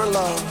was pure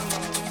love.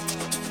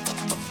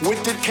 With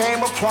it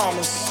came a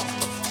promise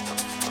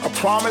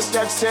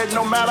that said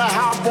no matter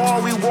how far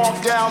we walk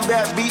down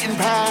that beaten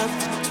path,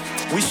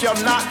 we shall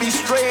not be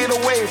strayed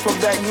away from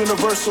that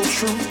universal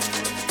truth.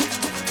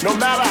 No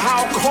matter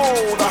how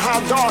cold or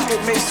how dark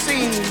it may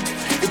seem,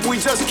 if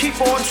we just keep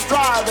on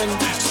striving,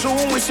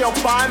 soon we shall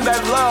find that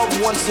love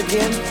once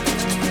again.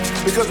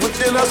 Because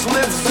within us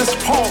lives this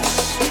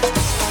pulse,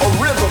 a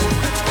rhythm,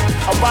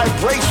 a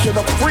vibration,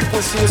 a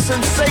frequency, a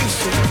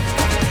sensation.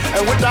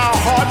 And with our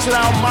hearts and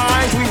our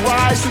minds, we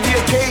rise to the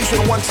occasion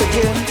once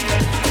again,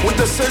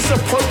 with the sense of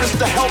purpose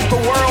to help the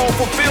world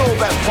fulfill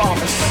that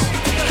promise.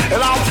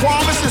 And our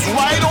promise is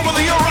right over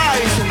the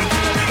horizon.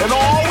 And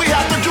all we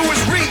have to do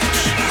is reach,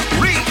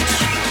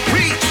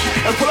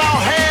 and put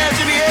our hands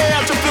in the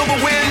air to feel the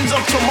winds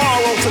of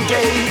tomorrow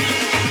today.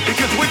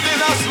 Because within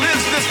us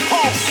lives this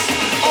pulse,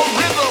 a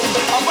rhythm,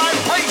 a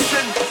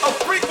vibration, a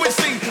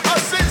frequency, a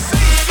sensation.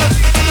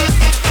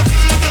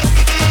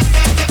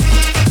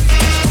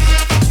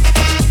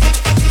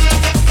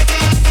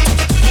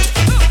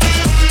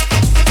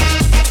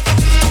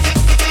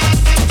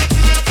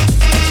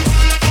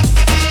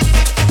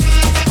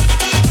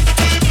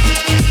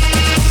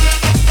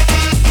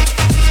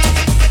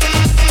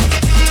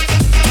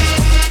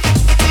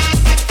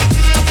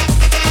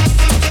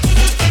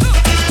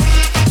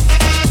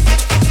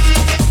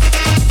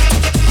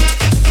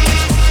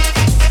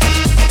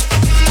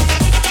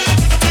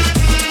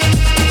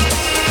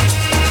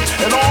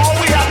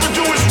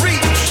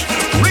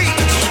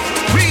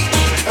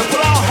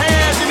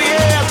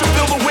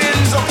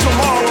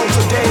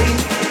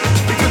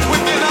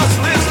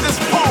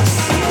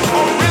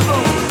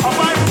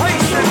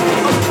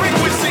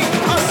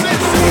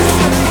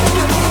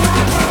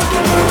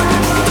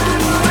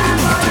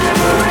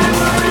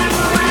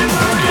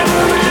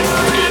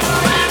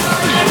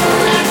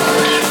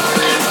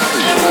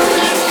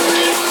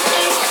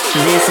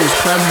 This is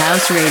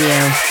Clubhouse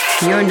Radio,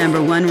 your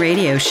number one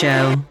radio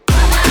show.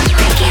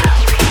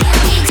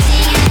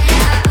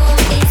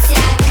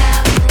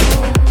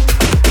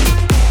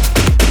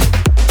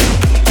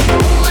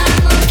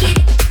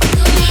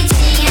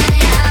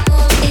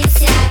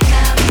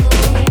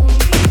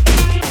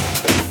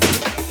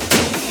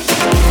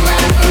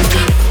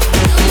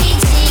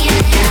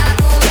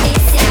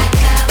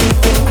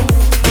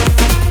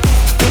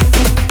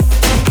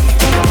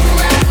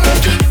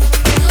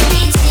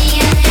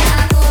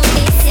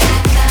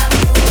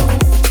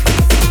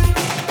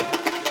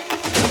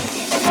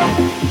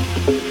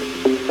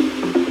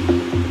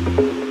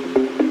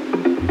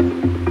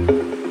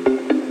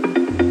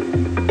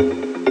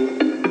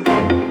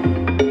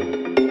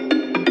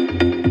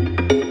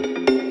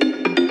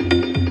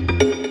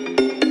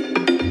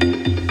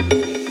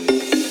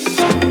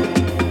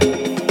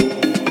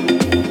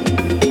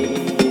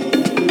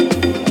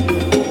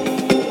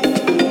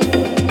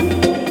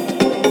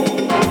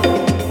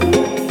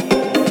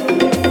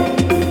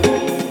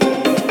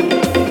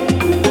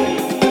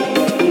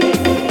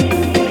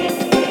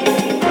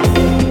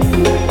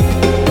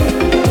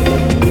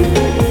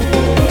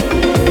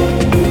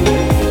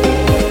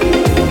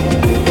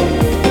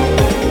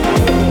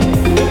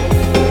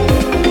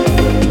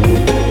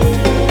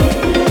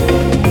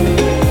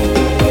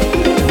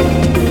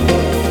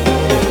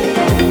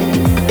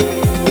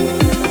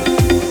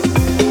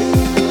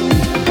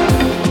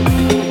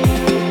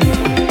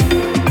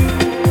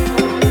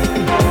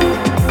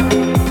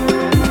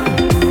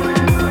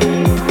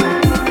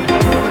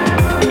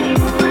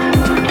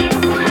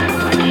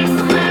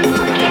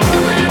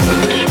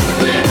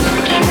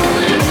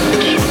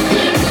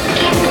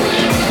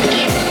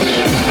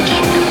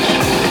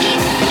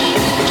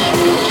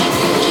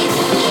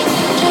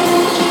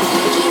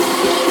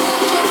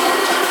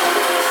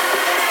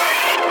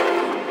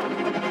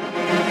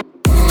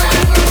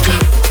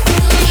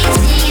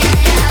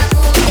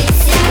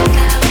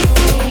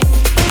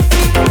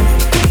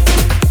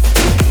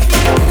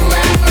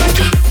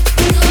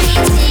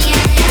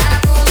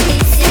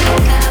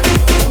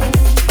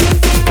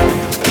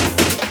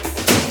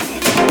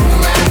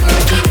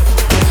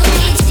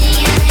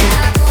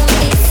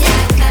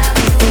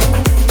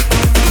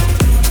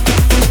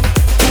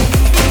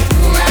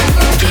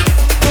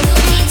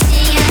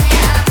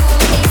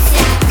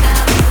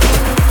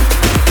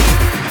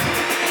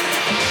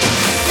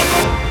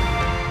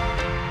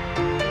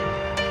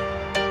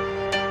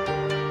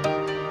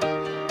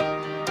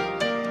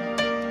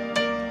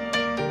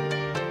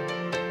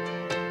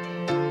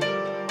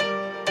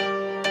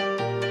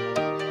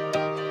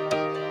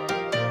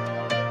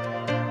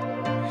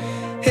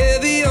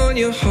 on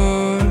your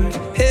heart,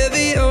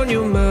 heavy on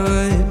your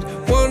mind,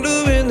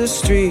 wandering the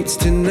streets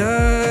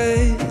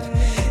tonight.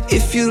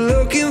 If you're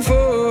looking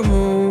for a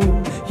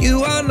home,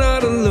 you are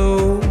not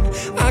alone.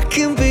 I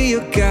can be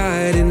your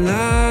guiding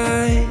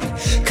light,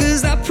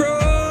 'cause I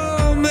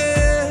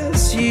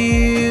promise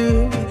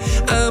you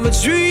I'm a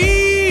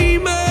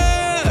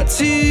dreamer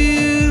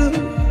too.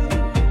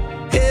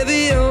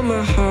 Heavy on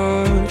my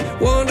heart,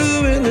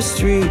 wandering the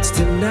streets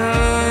tonight.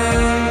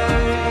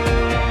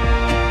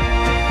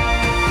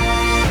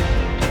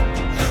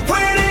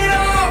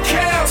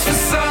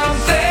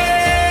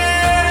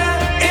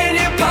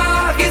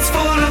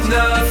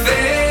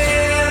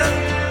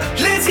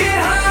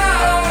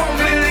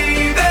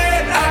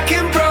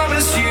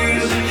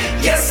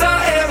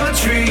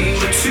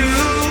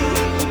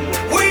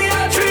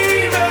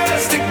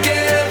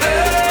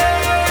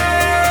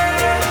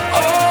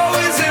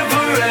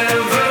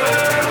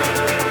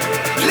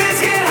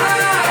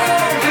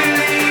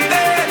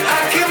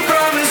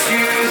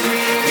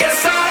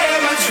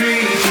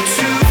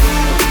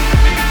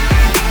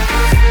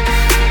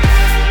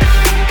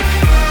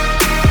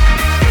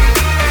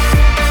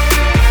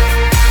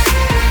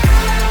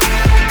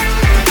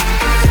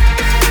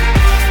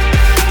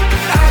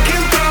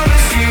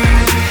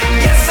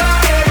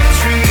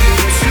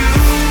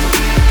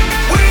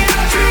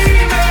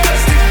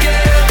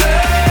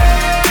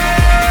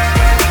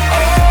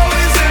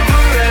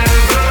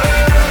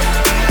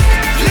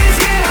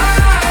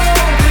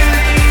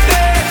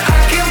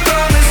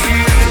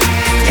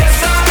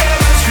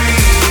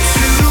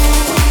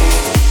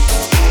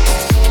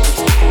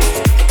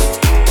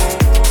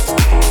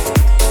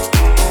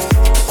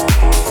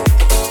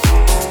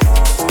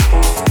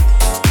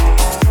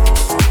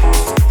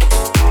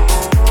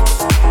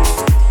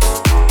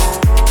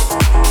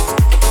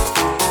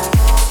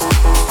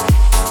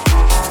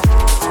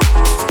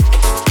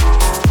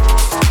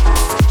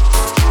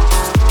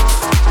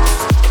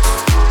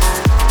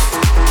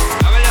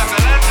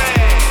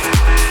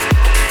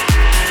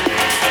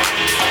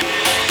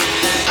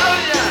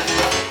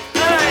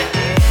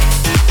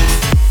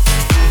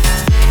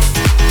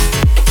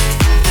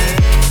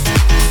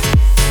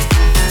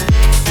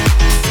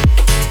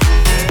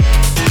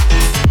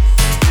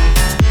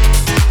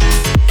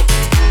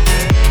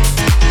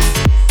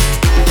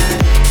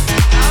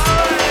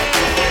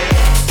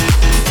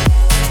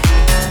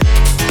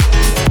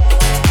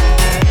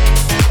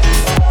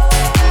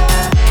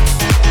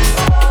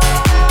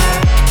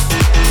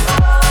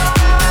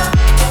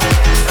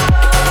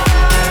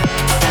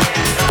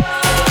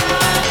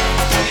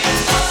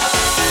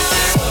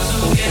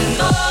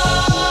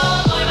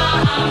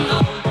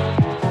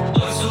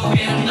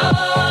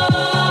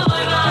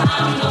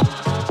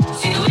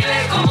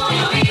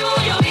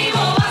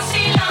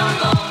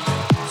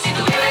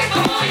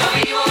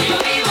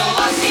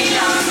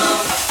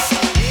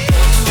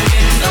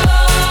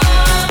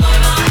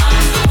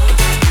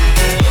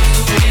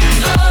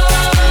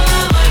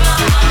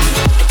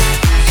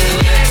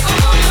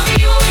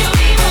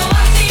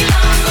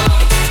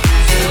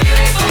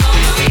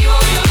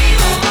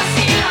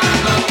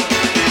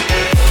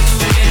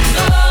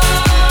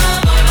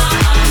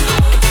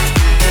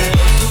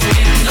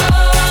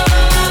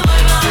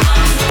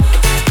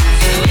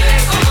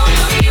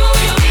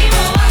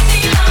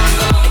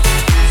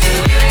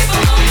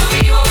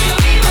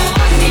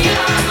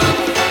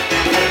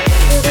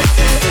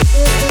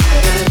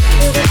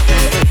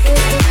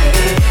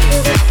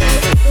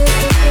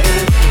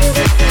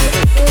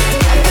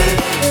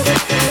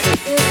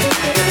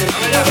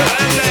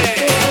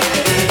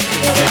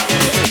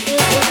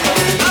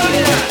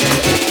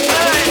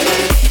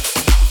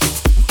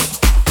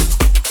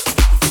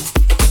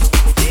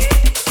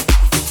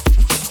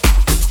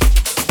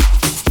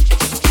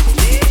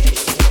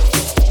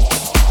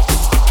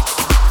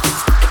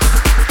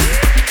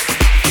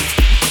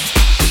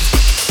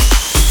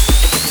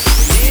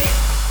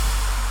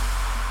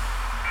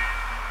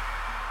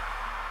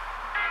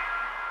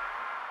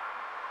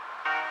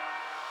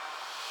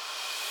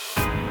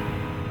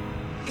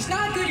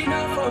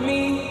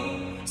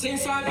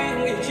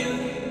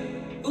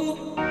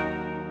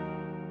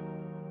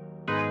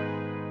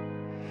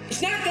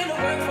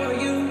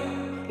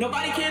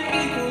 Nobody can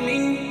equal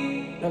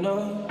me. No,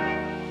 no.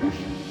 I'm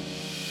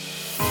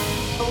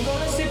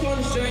gonna sip on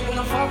this drink when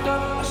I'm fucked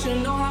up. I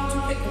should know how to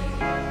pick her.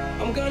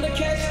 I'm gonna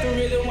catch the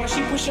rhythm while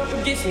she push up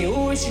against me.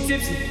 Ooh, is she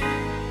tipsy?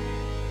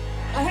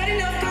 I had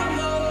enough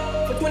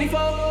combo for 24.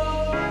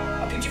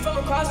 I picked you from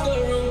across the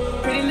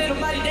room. Pretty little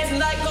body dancing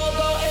like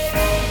go-go,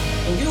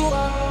 eh. And you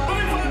are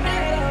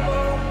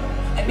unforgettable.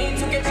 I need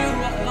to get you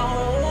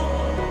alone.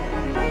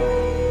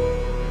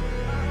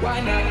 Why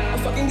not? A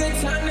fucking good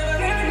time,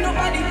 never hurt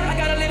nobody. I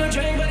got a little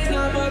drink, but it's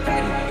not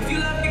Bacardi. If you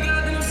love me,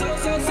 girl, then I'm so,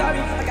 so sorry.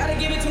 I gotta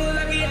give it to her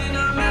like we in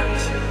our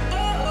marriage.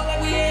 Oh,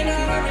 like we in a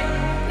hurry.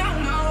 No,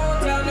 no,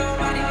 won't tell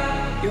nobody.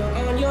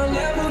 You're on your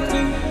level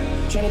too.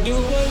 Tryna do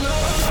what no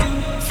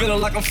one do. Feeling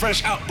like I'm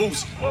fresh out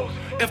boost.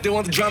 If they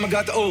want the drama,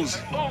 got the ooze.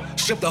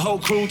 Ship the whole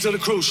crew to the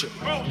cruise ship.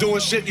 Doing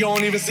shit you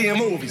don't even see in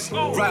movies.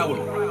 Ride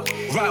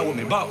with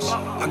me, boss.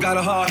 I got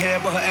a hard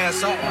head, but her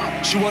ass off.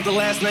 She want the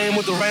last name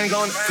with the ring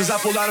on it. Cause I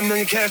pulled out $1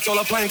 million cash, told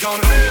her plank on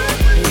it.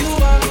 You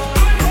are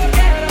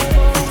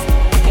unforgettable.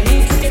 I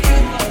need to get you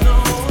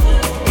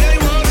alone.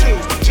 Name on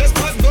shoes, just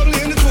put bubbly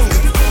in the tools.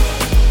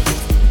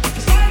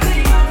 Stop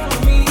laying out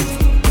for me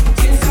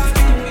since I've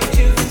been with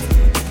you.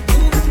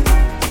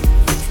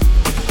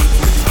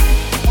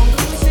 I'm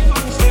gonna sip on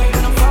this drink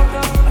when I'm fucked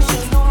up. I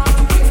should know how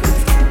to pick it.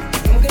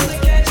 I'm gonna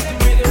catch the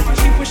rhythm while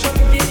she push up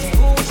against me.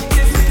 Ooh, she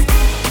tips me.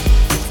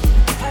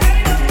 I had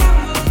enough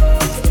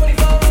combo for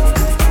 24.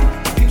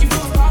 Pick you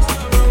from across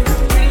the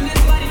room. Pretty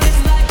little body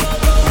dancing like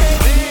go-go,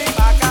 hey.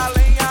 Taca a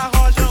lenha,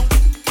 rojão,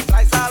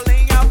 traz a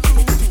lenha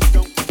pro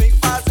fogão, vem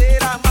fazer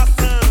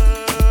armação.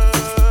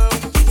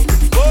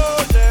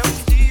 Hoje é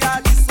dia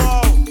de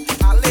sol,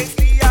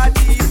 alegria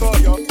de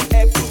goió, é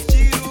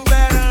curtir o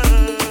verão.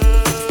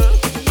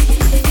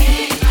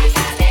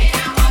 Taca a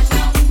lenha,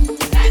 rojão,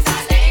 traz a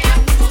lenha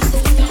pro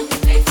fogão,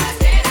 vem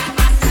fazer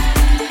armação.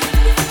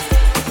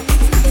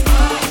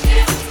 Hoje é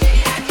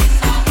dia de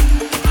sol,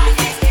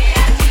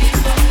 alegria de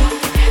goió,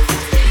 é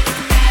curtir o verão.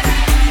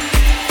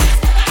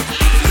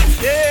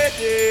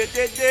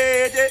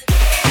 Dê.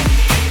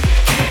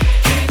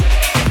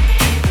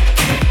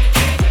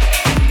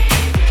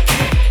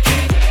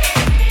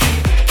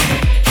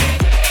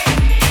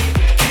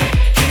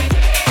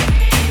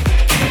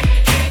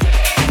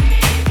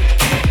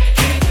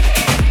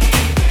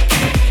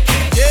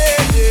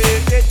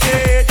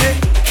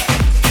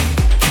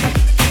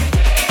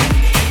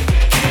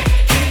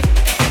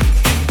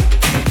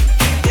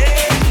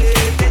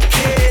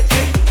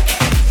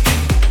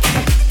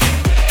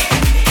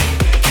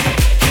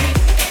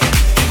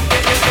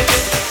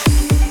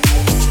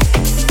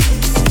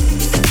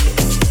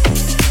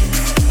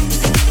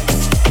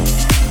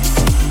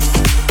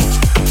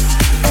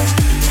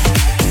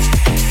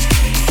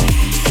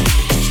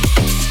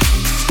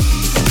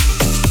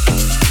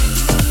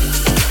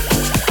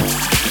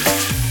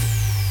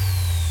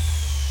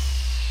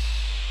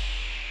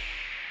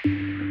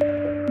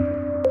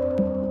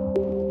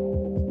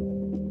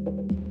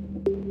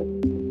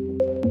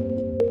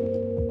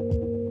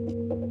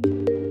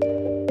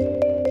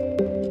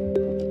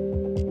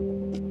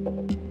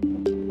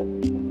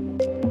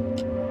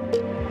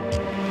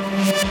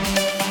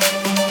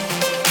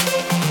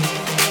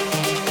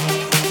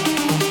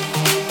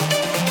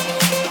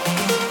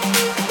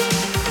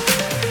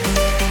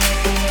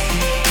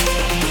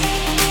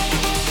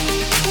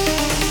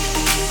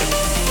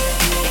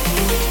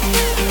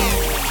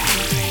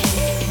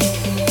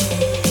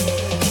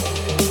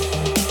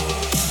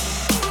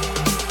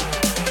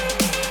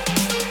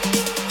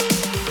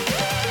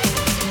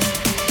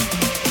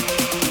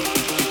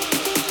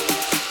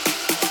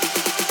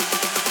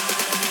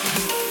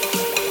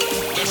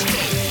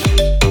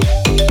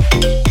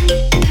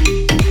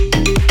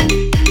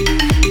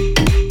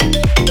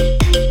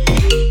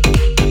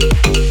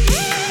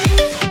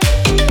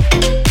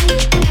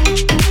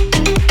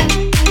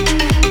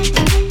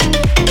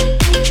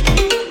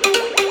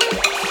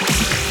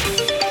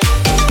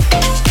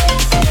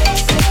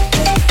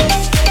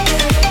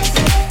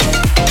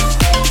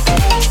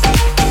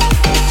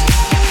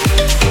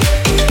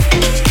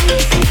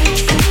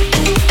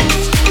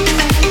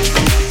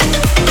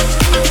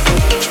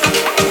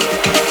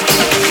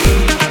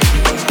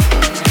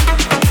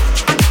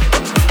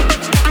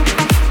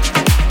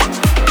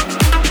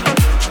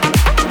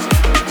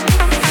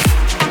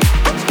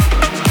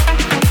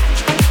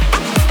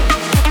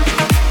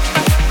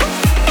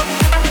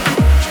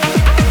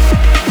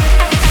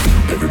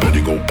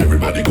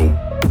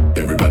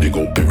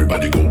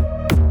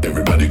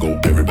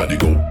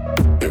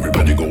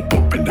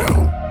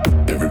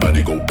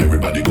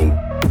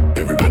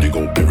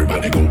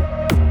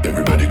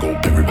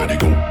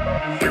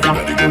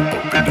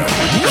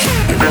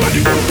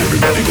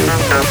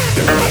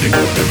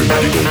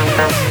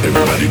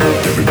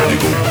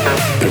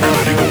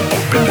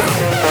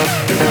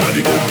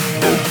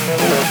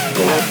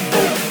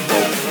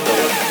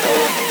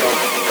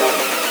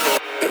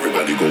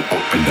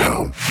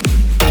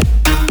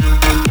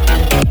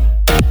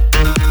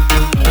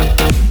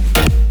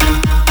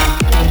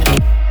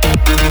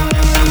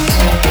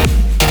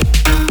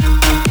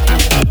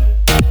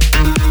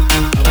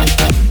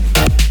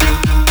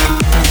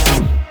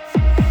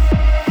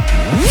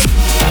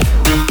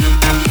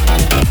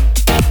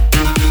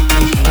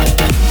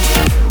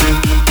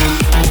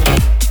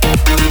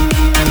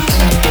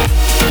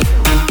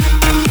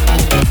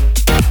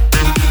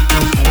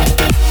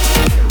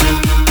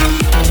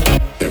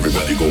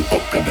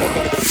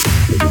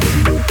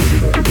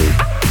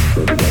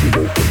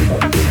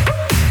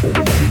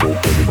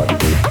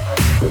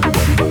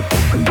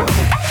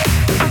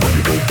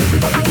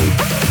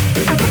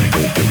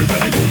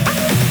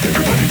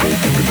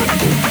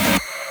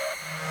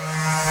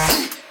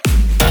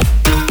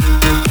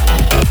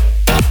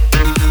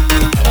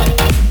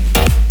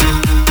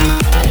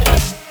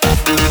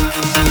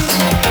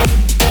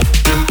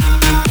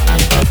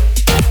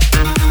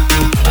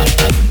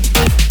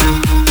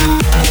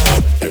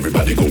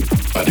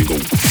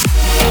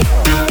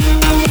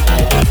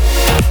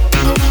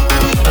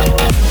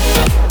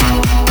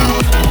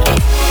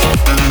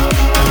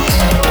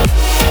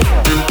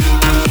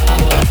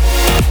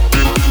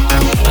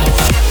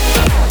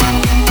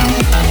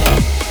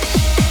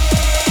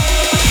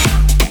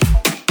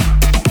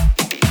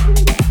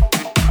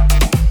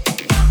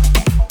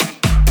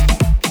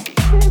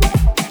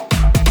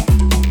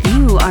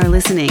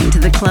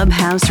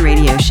 Clubhouse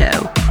Radio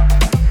Show.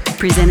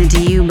 Presented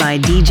to you by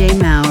DJ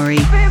Maori.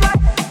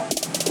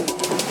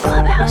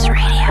 Clubhouse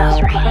Radio.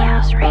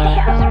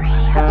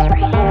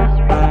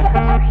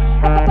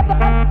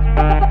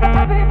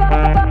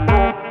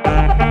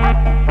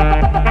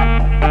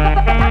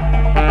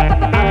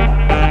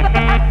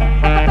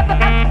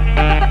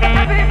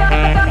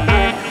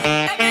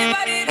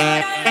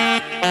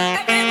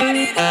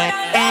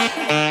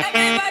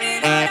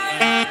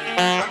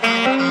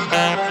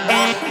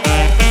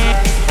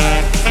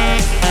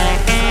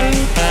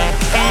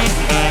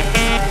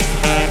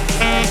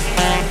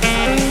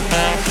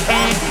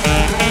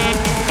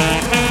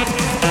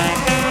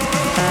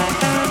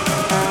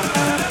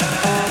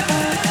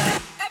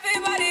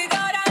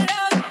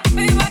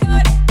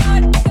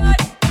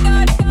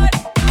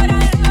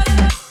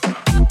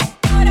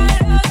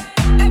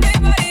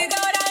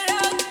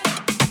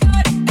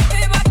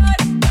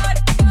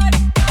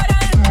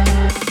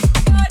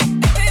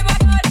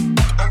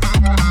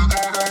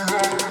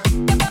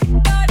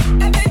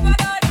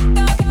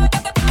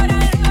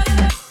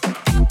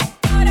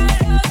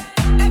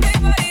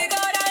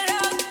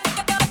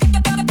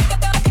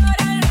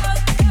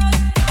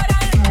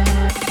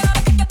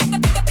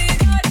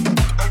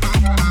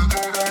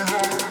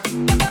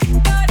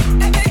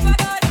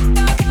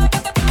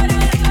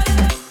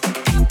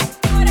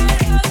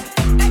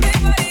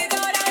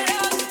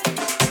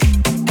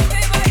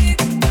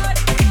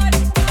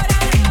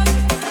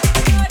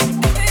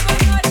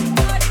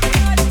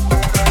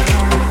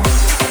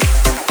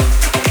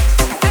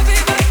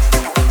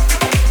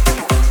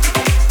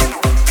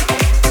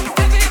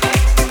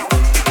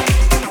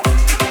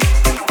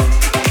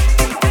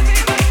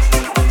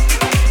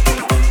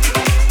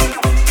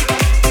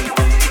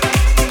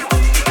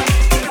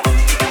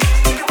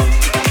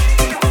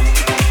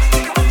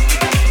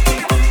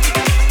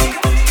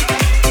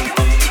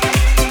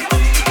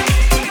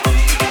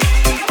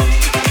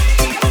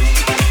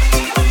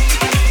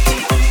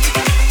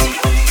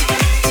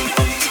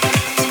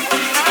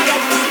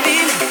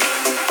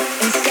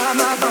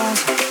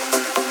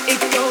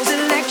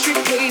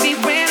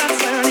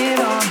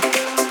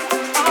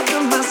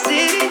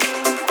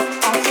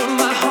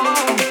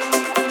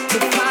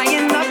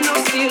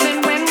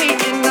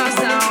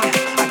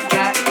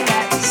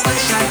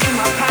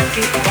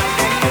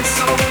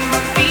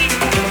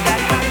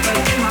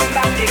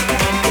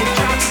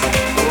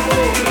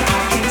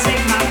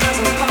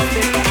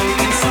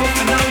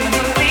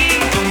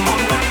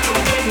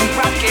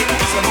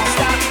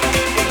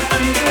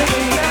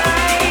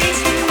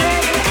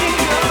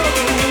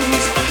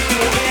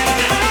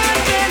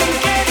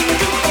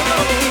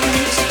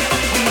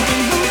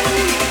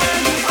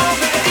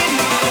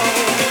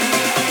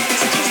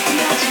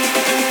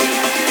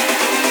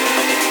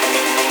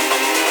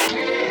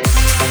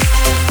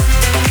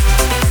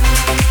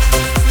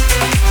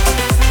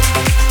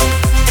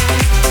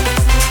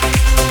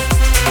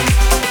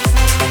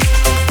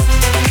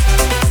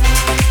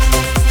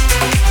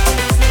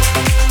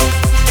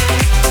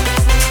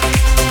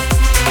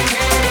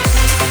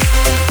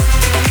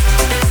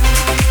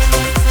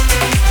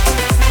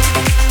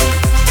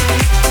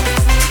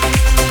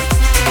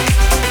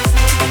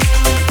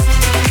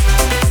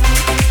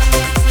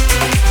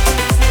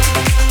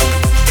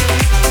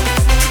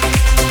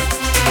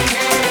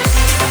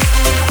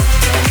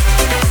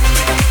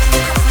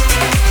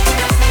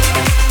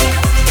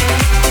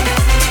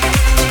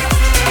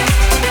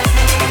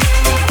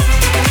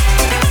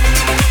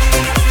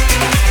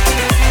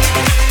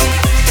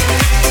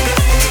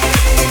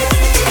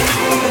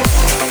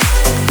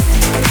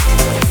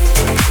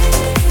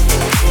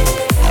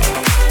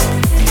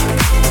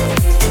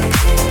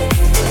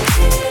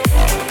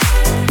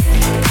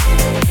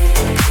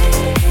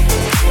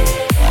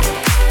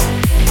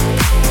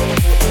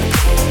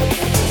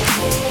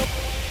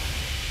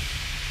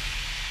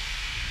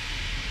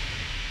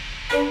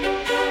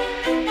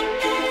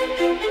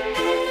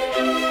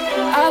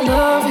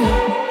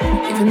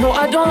 Even though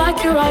I don't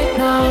like you right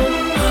now,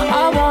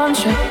 I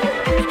want you.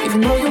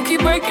 Even though you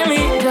keep breaking me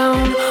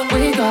down,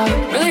 we got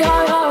really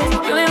high highs,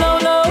 really low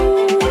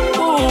lows,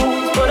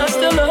 but I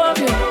still love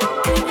you.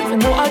 Even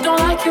though I don't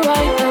like you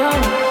right now,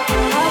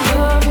 I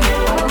love you.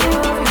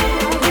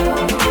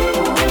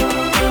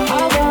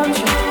 I want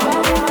you.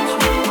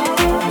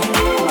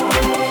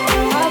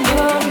 I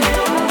love you.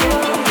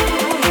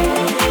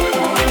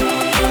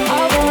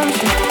 I want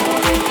you.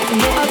 Even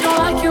though I don't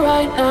like you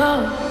right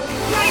now.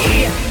 Right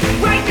here,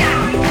 right now,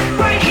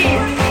 right here,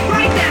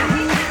 right now,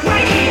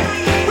 right here,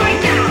 right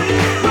now,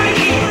 right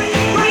here,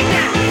 right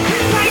now,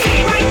 right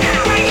here, right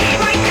now, right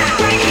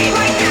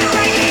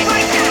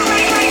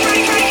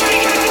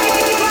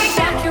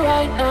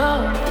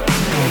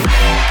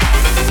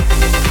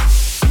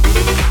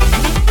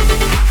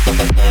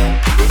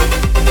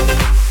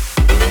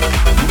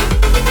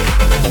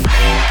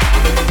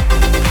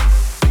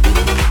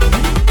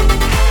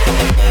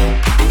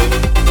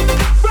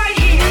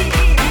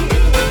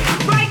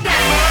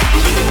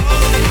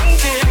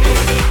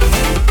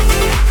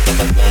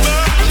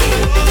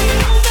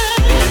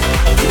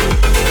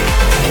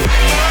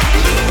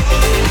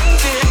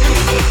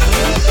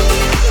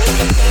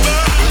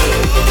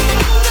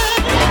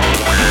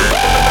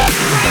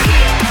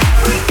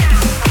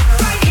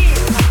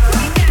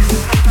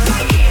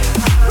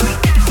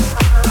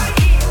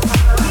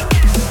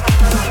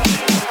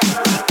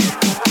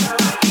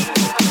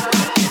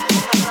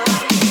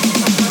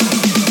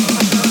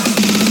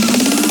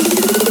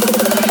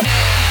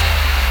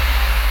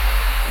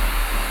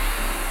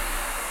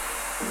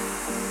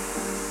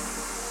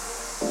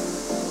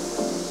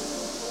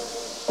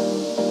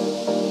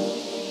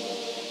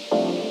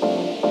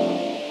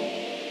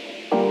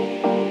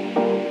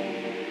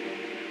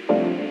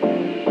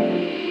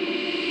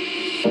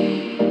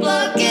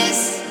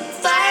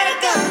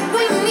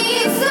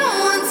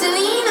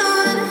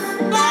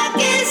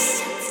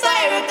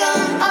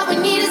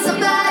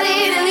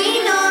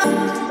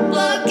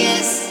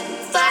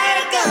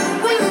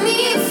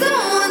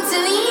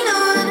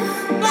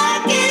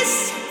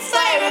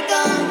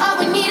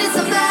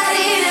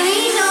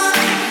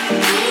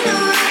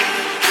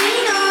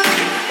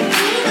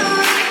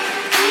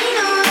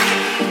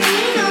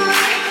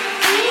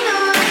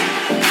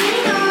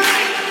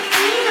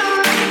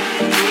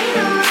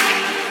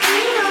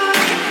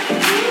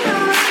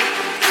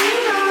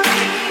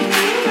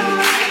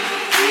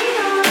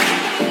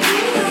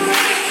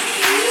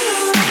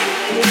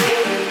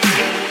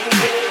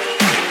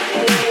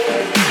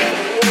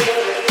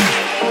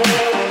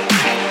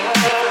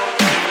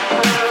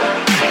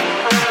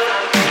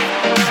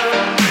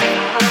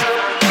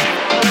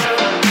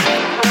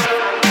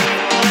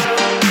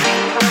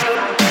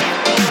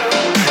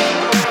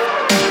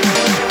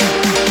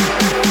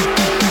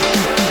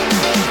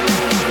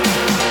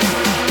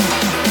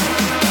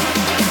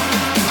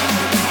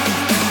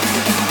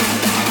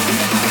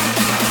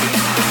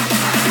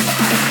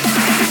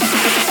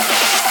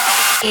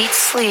eat,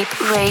 sleep,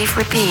 rave,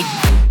 repeat.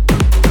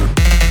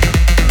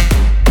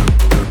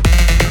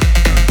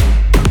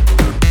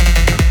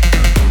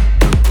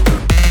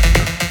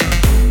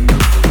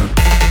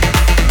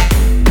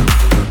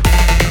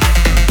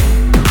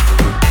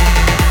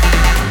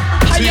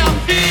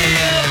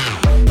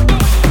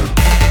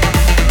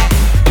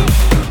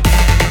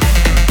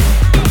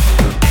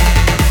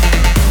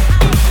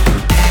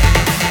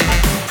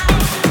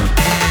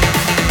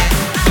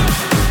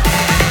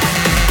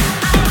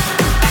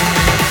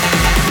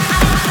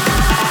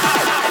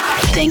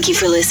 Thank you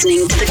for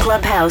listening to the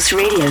Clubhouse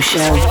Radio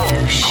Show.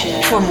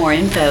 For more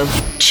info,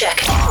 check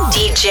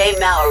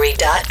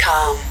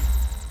DJMaori.com.